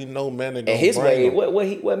because they know Manny gonna And his bring way,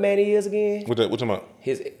 him. what man he is again? What you talking about?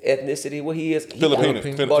 His ethnicity, what he is. Filipino.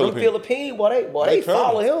 Philippine. Boy, they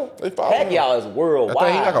follow him. They follow him. Pacquiao is worldwide. I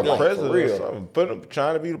think he like a for president or real. something.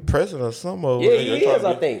 Trying to be the president or something over Yeah, there. he They trying is, to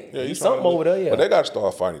I be- think. Yeah, He's trying something to- over there, yeah. But they got to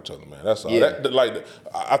start fighting each other, man. That's all. Yeah.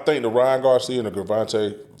 I think the Ryan Garcia and the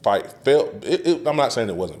Gervonta fight felt. I'm not saying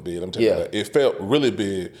it wasn't big. I'm telling you that it felt really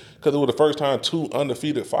big because it was the first time 2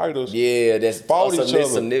 undefeated fighters. Yeah, that's fought each other.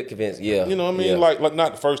 significance. Yeah, You know what I mean? Yeah. Like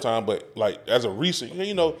not the first time, but like as a recent.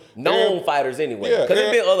 You know, known fighters anyway. Yeah, Because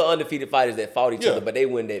there's yeah. been other undefeated fighters that fought each Yeah. other, but they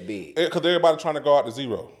weren't that big. because everybody trying to go out to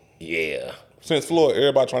 0. Yeah, Since Floyd,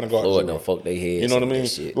 everybody trying to go out to Floyd 0. don't fuck their heads. You know what I with mean? that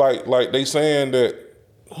shit. Like they saying that.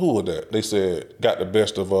 Who was that? They said got the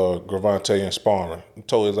best of Gervonta in sparring.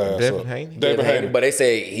 Tore his ass Devin up. Haney? Devin Haney. But they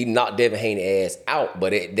say he knocked Devin Haney ass out.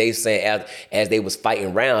 But they saying as they was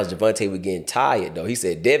fighting rounds, Gervonta was getting tired though. He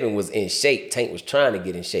said Devin was in shape. Tank was trying to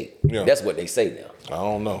get in shape. Yeah. That's what they say now. I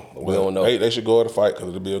don't know. We don't know. Hey, they should go at the fight because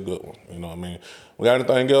it'll be a good one. You know what I mean? We got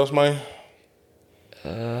anything else, man?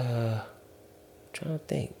 Trying to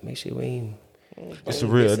think. Make sure we ain't. It's a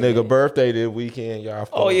real nigga birthday this weekend, y'all.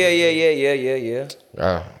 Oh yeah.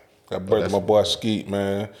 Got birthday my boy Skeet,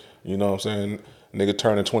 man. You know what I'm saying? Nigga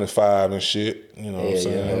turning 25 and shit. You know what I'm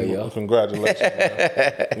saying? yeah. Congratulations,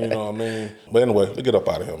 man. You know what I mean? But anyway, we get up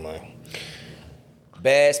out of here, man.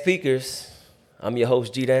 Bad speakers. I'm your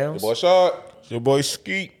host, G Downs. Your boy Shard. It's your boy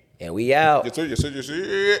Skeet. And we out. Yes, sir. Yes, sir. Yes,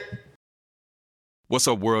 sir. What's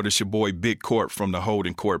up, world? It's your boy Big Court from the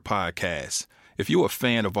Holding Court Podcast. If you're a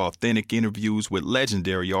fan of authentic interviews with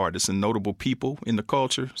legendary artists and notable people in the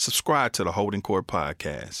culture, subscribe to the Holding Court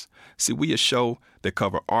Podcast. See, we a show that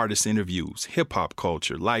cover artist interviews, hip-hop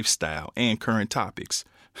culture, lifestyle, and current topics.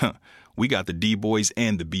 We got the D-boys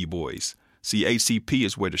and the B-boys. See, HCP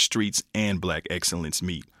is where the streets and black excellence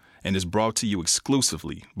meet, and is brought to you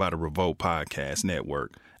exclusively by the Revolt Podcast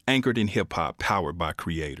Network, anchored in hip-hop, powered by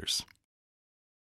creators.